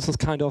wrong, or this is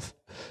kind of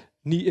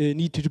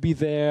need to be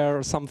there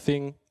or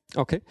something.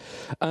 Okay.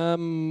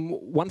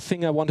 One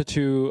thing I wanted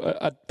to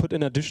put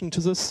in addition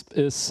to this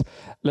is,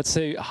 let's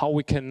say, how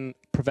we can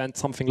prevent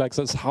something like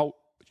this, how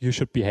you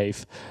should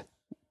behave.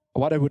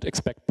 What I would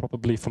expect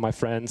probably from my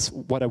friends,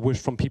 what I wish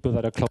from people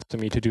that are close to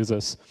me to do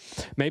this.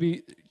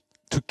 Maybe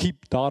to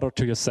keep data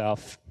to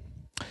yourself.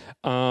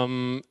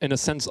 In a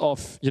sense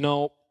of, you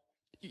know,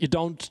 you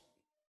don't,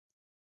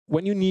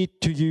 when you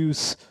need to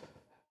use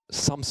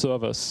some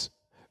service,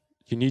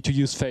 you need to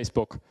use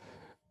Facebook.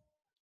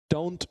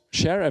 Don't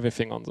share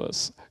everything on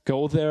this.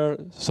 Go there,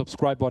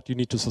 subscribe what you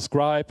need to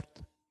subscribe,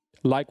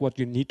 like what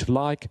you need to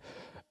like,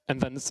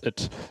 and then it's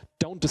it.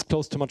 Don't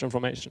disclose too much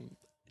information.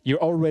 You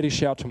already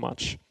share too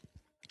much.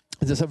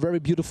 There's a very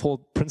beautiful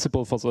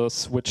principle for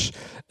this, which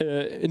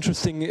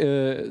interesting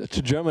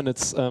to German,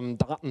 it's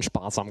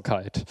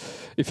Datensparsamkeit.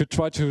 If you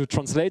try to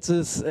translate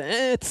this,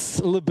 it's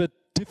a little bit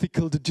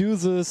difficult to do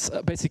this.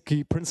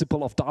 Basically,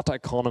 principle of data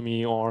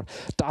economy or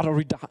data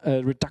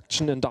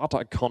reduction in data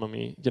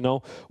economy. You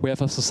know, we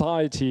have a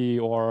society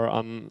or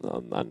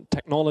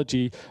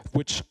technology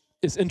which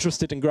is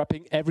interested in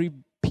grabbing every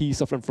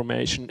piece of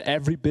information,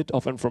 every bit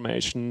of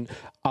information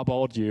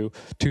about you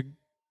to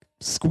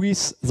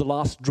squeeze the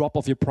last drop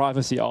of your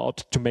privacy out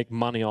to make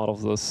money out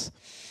of this.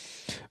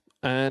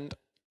 And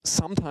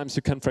sometimes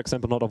you can, for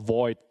example, not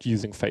avoid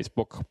using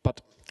Facebook.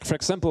 But for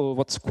example,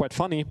 what's quite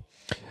funny,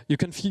 you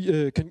can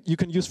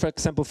use, for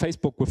example,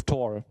 Facebook with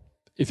Tor,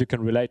 if you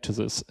can relate to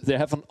this. They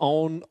have an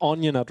own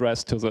onion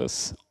address to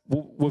this.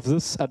 With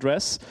this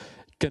address,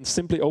 you can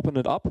simply open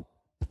it up,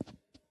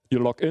 you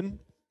log in,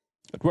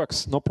 it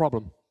works, no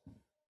problem.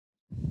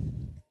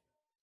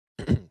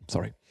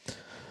 Sorry.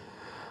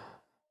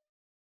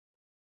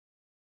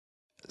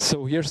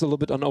 So here's a little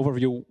bit an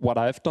overview what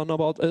I've done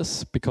about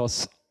this,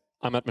 because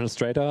I'm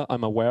administrator,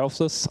 I'm aware of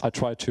this. I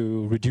try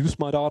to reduce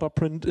my data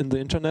print in the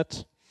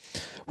internet,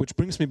 which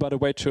brings me, by the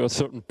way, to a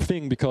certain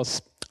thing,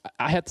 because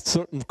I had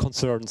certain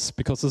concerns,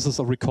 because this is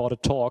a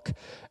recorded talk,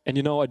 and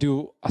you know, I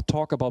do a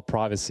talk about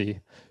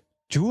privacy.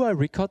 Do I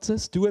record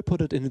this? Do I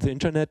put it in the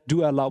internet?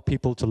 Do I allow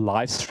people to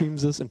live stream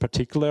this in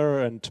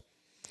particular?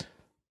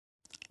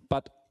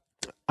 But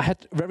I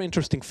had very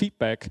interesting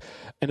feedback,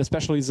 and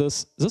especially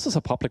this is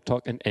a public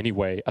talk in any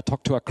way. I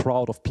talk to a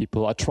crowd of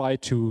people. I try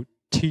to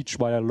teach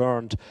what I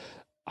learned.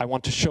 I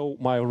want to show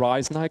my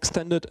horizon I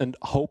extended and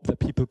hope that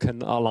people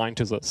can align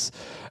to this.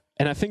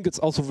 And I think it's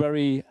also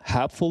very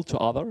helpful to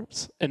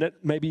others, and it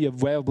may be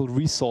available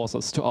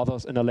resources to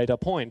others in a later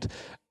point.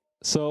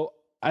 So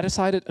I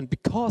decided, and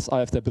because I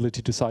have the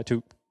ability to decide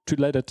to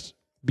let it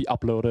be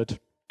uploaded,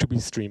 to be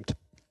streamed.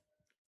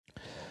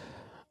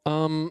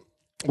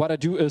 What I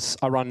do is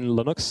I run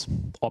Linux,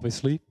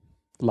 obviously,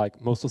 like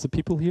most of the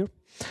people here.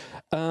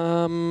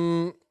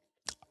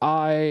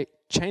 I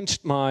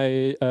changed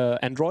my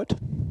Android.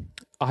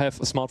 I have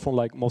a smartphone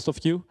like most of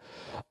you.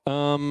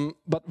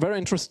 But very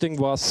interesting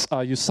was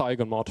I use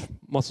CyanogenMod.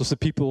 Most of the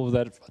people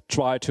that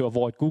try to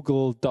avoid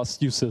Google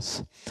does use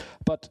this.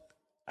 But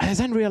I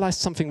then realized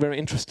something very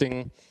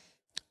interesting.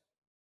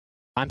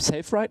 I'm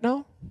safe right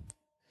now?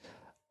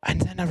 And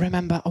then I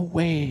remember, oh,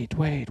 wait.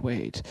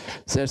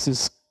 There's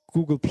this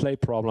Google Play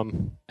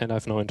problem, and I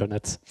have no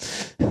internet.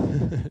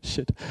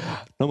 Shit.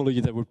 Normally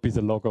there would be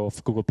the logo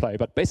of Google Play,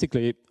 but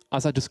basically,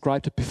 as I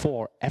described it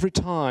before, every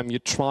time you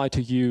try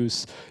to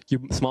use your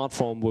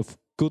smartphone with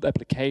good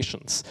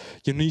applications,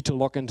 you need to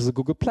log into the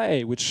Google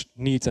Play, which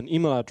needs an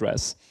email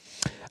address.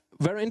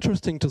 Very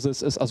interesting to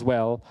this is as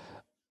well,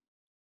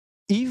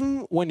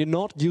 even when you're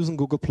not using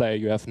Google Play,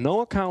 you have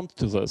no account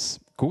to this,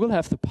 Google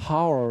have the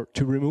power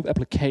to remove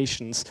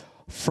applications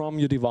from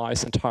your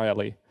device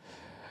entirely.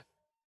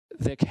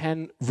 They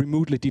can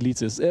remotely delete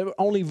this. There are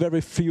only very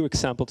few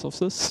examples of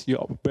this. You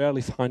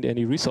barely find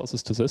any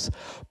resources to this,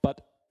 but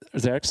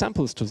there are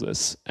examples to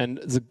this. And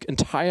the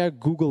entire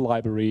Google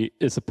library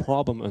is a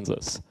problem in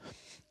this.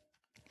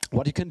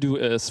 What you can do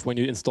is, when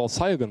you install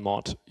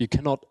CyanogenMod, you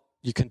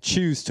can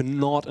choose to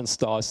not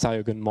install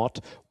CyanogenMod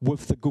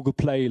with the Google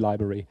Play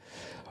library.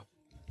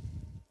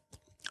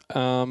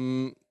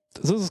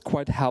 This is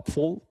quite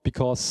helpful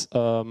because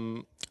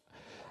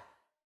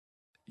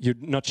you're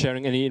not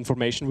sharing any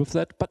information with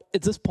that, but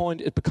at this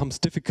point it becomes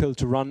difficult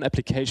to run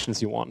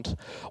applications you want.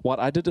 What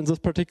I did in this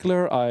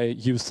particular, I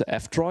used the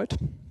F-Droid.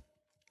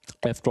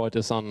 F-Droid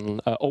is an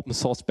open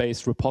source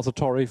based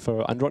repository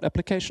for Android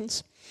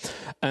applications.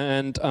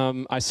 And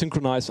I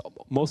synchronize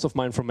most of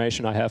my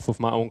information I have with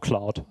my own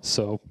cloud.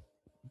 So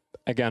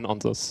again on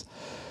this.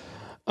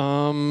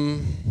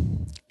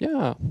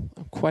 Yeah,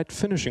 I'm quite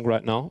finishing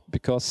right now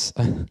because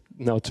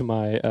now to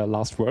my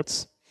last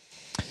words.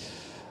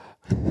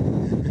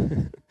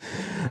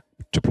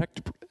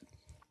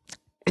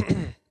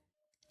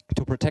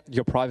 To protect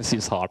your privacy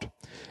is hard.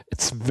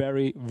 It's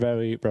very,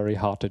 very, very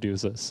hard to do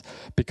this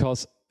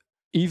because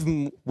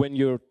even when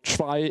you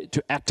try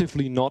to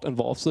actively not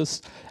involve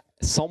this,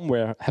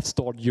 somewhere have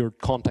stored your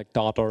contact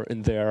data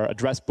in their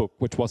address book,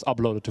 which was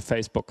uploaded to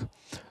Facebook,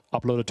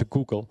 uploaded to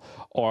Google,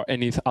 or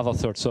any other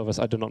third service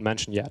I did not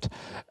mention yet.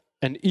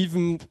 And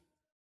even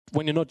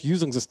when you're not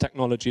using these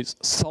technologies,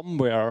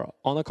 somewhere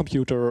on a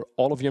computer,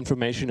 all of your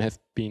information have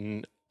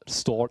been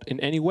stored in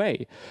any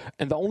way.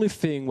 And the only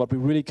thing what we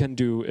really can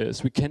do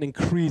is we can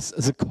increase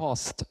the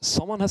cost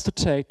someone has to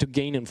take to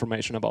gain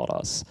information about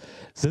us.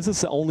 This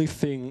is the only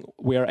thing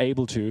we are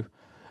able to.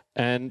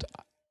 And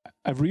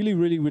I really,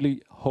 really,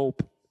 really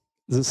hope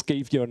this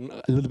gave you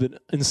a little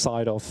bit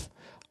insight of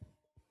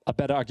a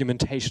better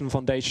argumentation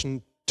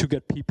foundation to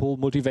get people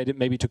motivated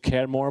maybe to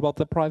care more about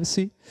their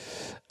privacy.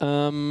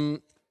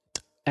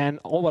 And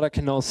all what I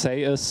can now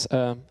say is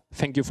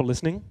thank you for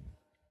listening.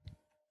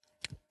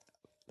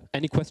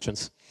 Any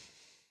questions?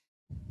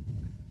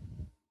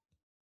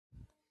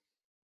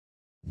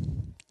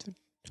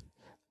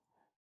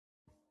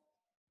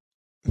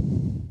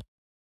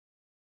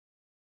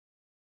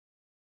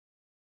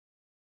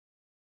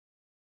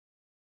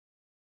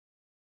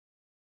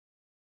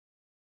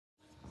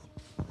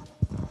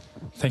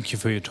 Thank you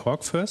for your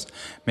talk first.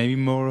 Maybe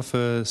more of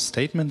a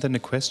statement than a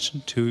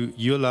question to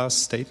your last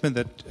statement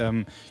that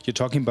you're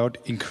talking about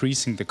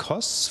increasing the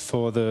costs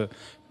for the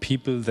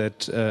people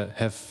that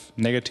have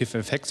negative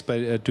effects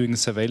by doing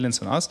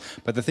surveillance on us.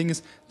 But the thing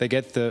is, they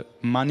get the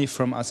money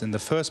from us in the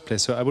first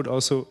place. So I would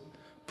also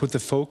put the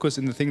focus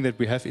in the thing that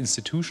we have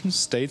institutions,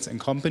 states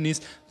and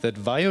companies that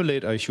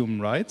violate our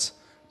human rights,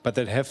 but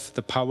that have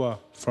the power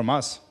from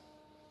us,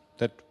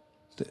 that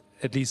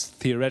at least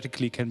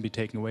theoretically can be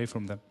taken away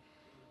from them.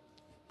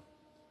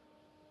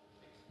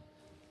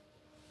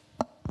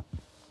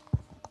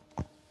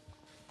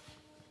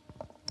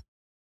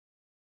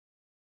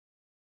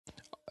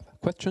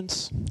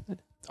 Questions?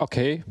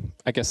 Okay,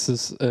 I guess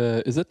this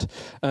is it.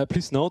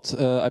 Please note,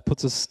 I put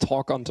this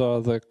talk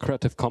under the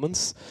Creative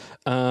Commons.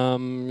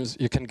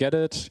 You can get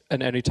it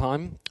at any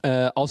time.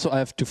 Also, I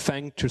have to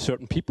thank to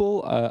certain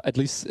people, at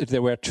least if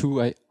there were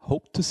two I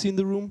hope to see in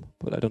the room,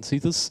 but I don't see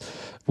this,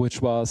 which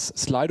was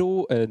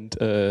Slido and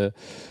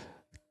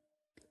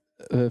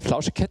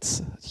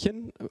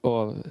Flauschekätzchen,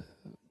 or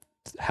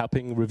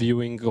helping,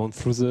 reviewing, going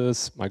through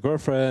this, my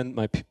girlfriend,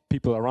 my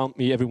people around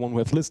me, everyone who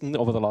have listened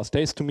over the last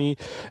days to me.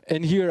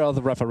 And here are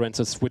the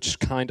references which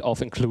kind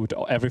of include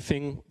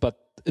everything, but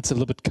it's a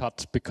little bit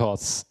cut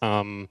because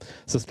the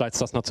slides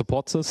does not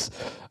support this.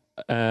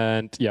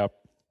 And yeah,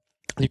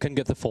 you can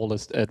get the full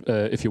list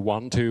if you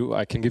want to.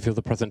 I can give you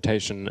the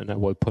presentation and I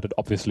will put it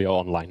obviously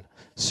online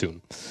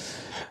soon.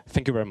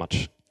 Thank you very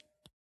much.